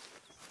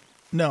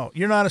 No,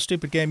 you're not a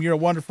stupid game. You're a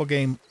wonderful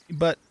game,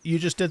 but you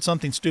just did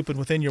something stupid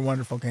within your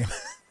wonderful game.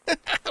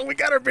 We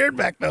got our beard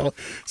back, though.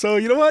 So,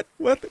 you know what?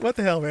 What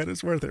the hell, man?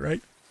 It's worth it,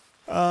 right?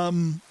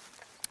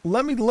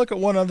 Let me look at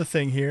one other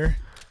thing here.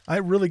 I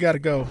really got to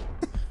go.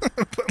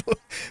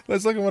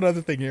 Let's look at one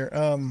other thing here.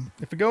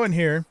 If we go in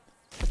here,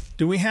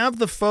 Do we have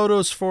the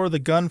photos for the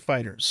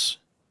gunfighters?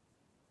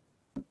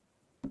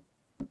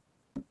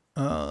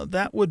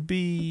 That would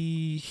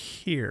be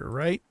here,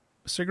 right?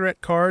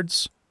 Cigarette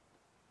cards.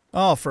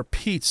 Oh, for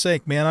Pete's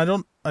sake, man.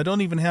 I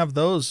don't even have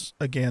those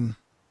again.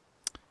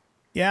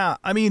 Yeah,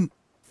 I mean,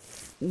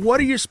 what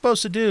are you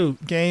supposed to do,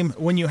 game,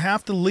 when you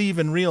have to leave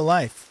in real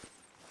life?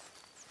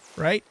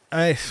 Right?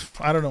 I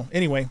don't know.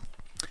 Anyway.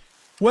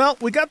 Well,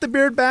 we got the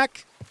beard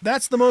back.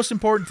 That's the most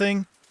important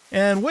thing.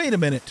 And wait a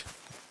minute.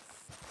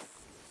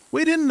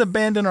 We didn't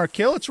abandon our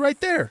kill. It's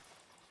right there.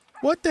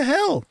 What the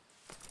hell?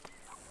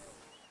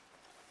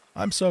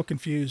 I'm so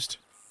confused.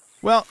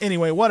 Well,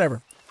 anyway,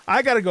 whatever.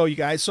 I gotta go, you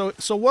guys. So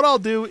what I'll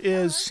do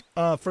is,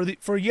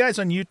 for you guys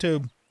on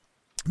YouTube,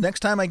 next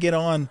time I get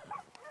on,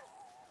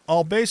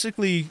 we'll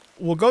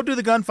go do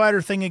the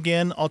gunfighter thing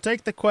again. I'll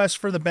take the quest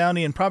for the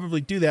bounty and probably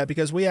do that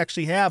because we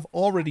actually have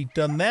already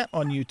done that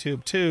on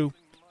YouTube too.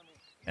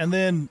 And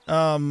then,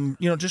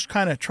 just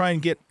kind of try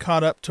and get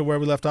caught up to where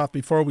we left off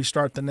before we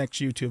start the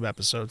next YouTube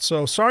episode.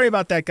 So sorry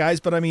about that, guys,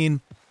 but I mean,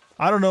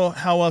 I don't know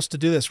how else to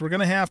do this. We're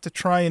gonna have to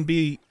try and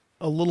be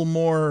a little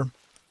more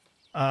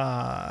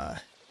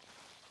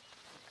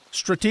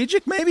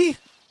strategic, maybe,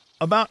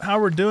 about how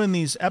we're doing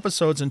these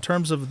episodes in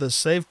terms of the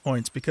save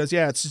points, because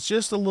yeah, it's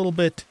just a little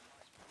bit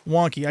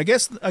wonky. I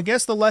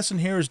guess the lesson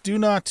here is do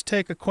not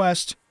take a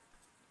quest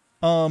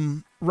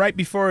right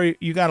before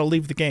you got to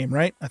leave the game,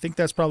 right? I think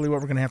that's probably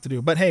what we're going to have to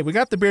do. But hey, we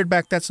got the beard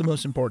back. That's the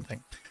most important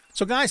thing.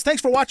 So guys,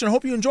 thanks for watching. I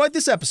hope you enjoyed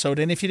this episode,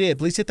 and if you did,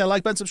 please hit that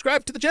like button,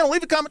 subscribe to the channel,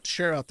 leave a comment,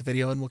 share out the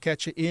video, and we'll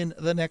catch you in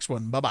the next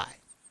one.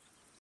 Bye-bye.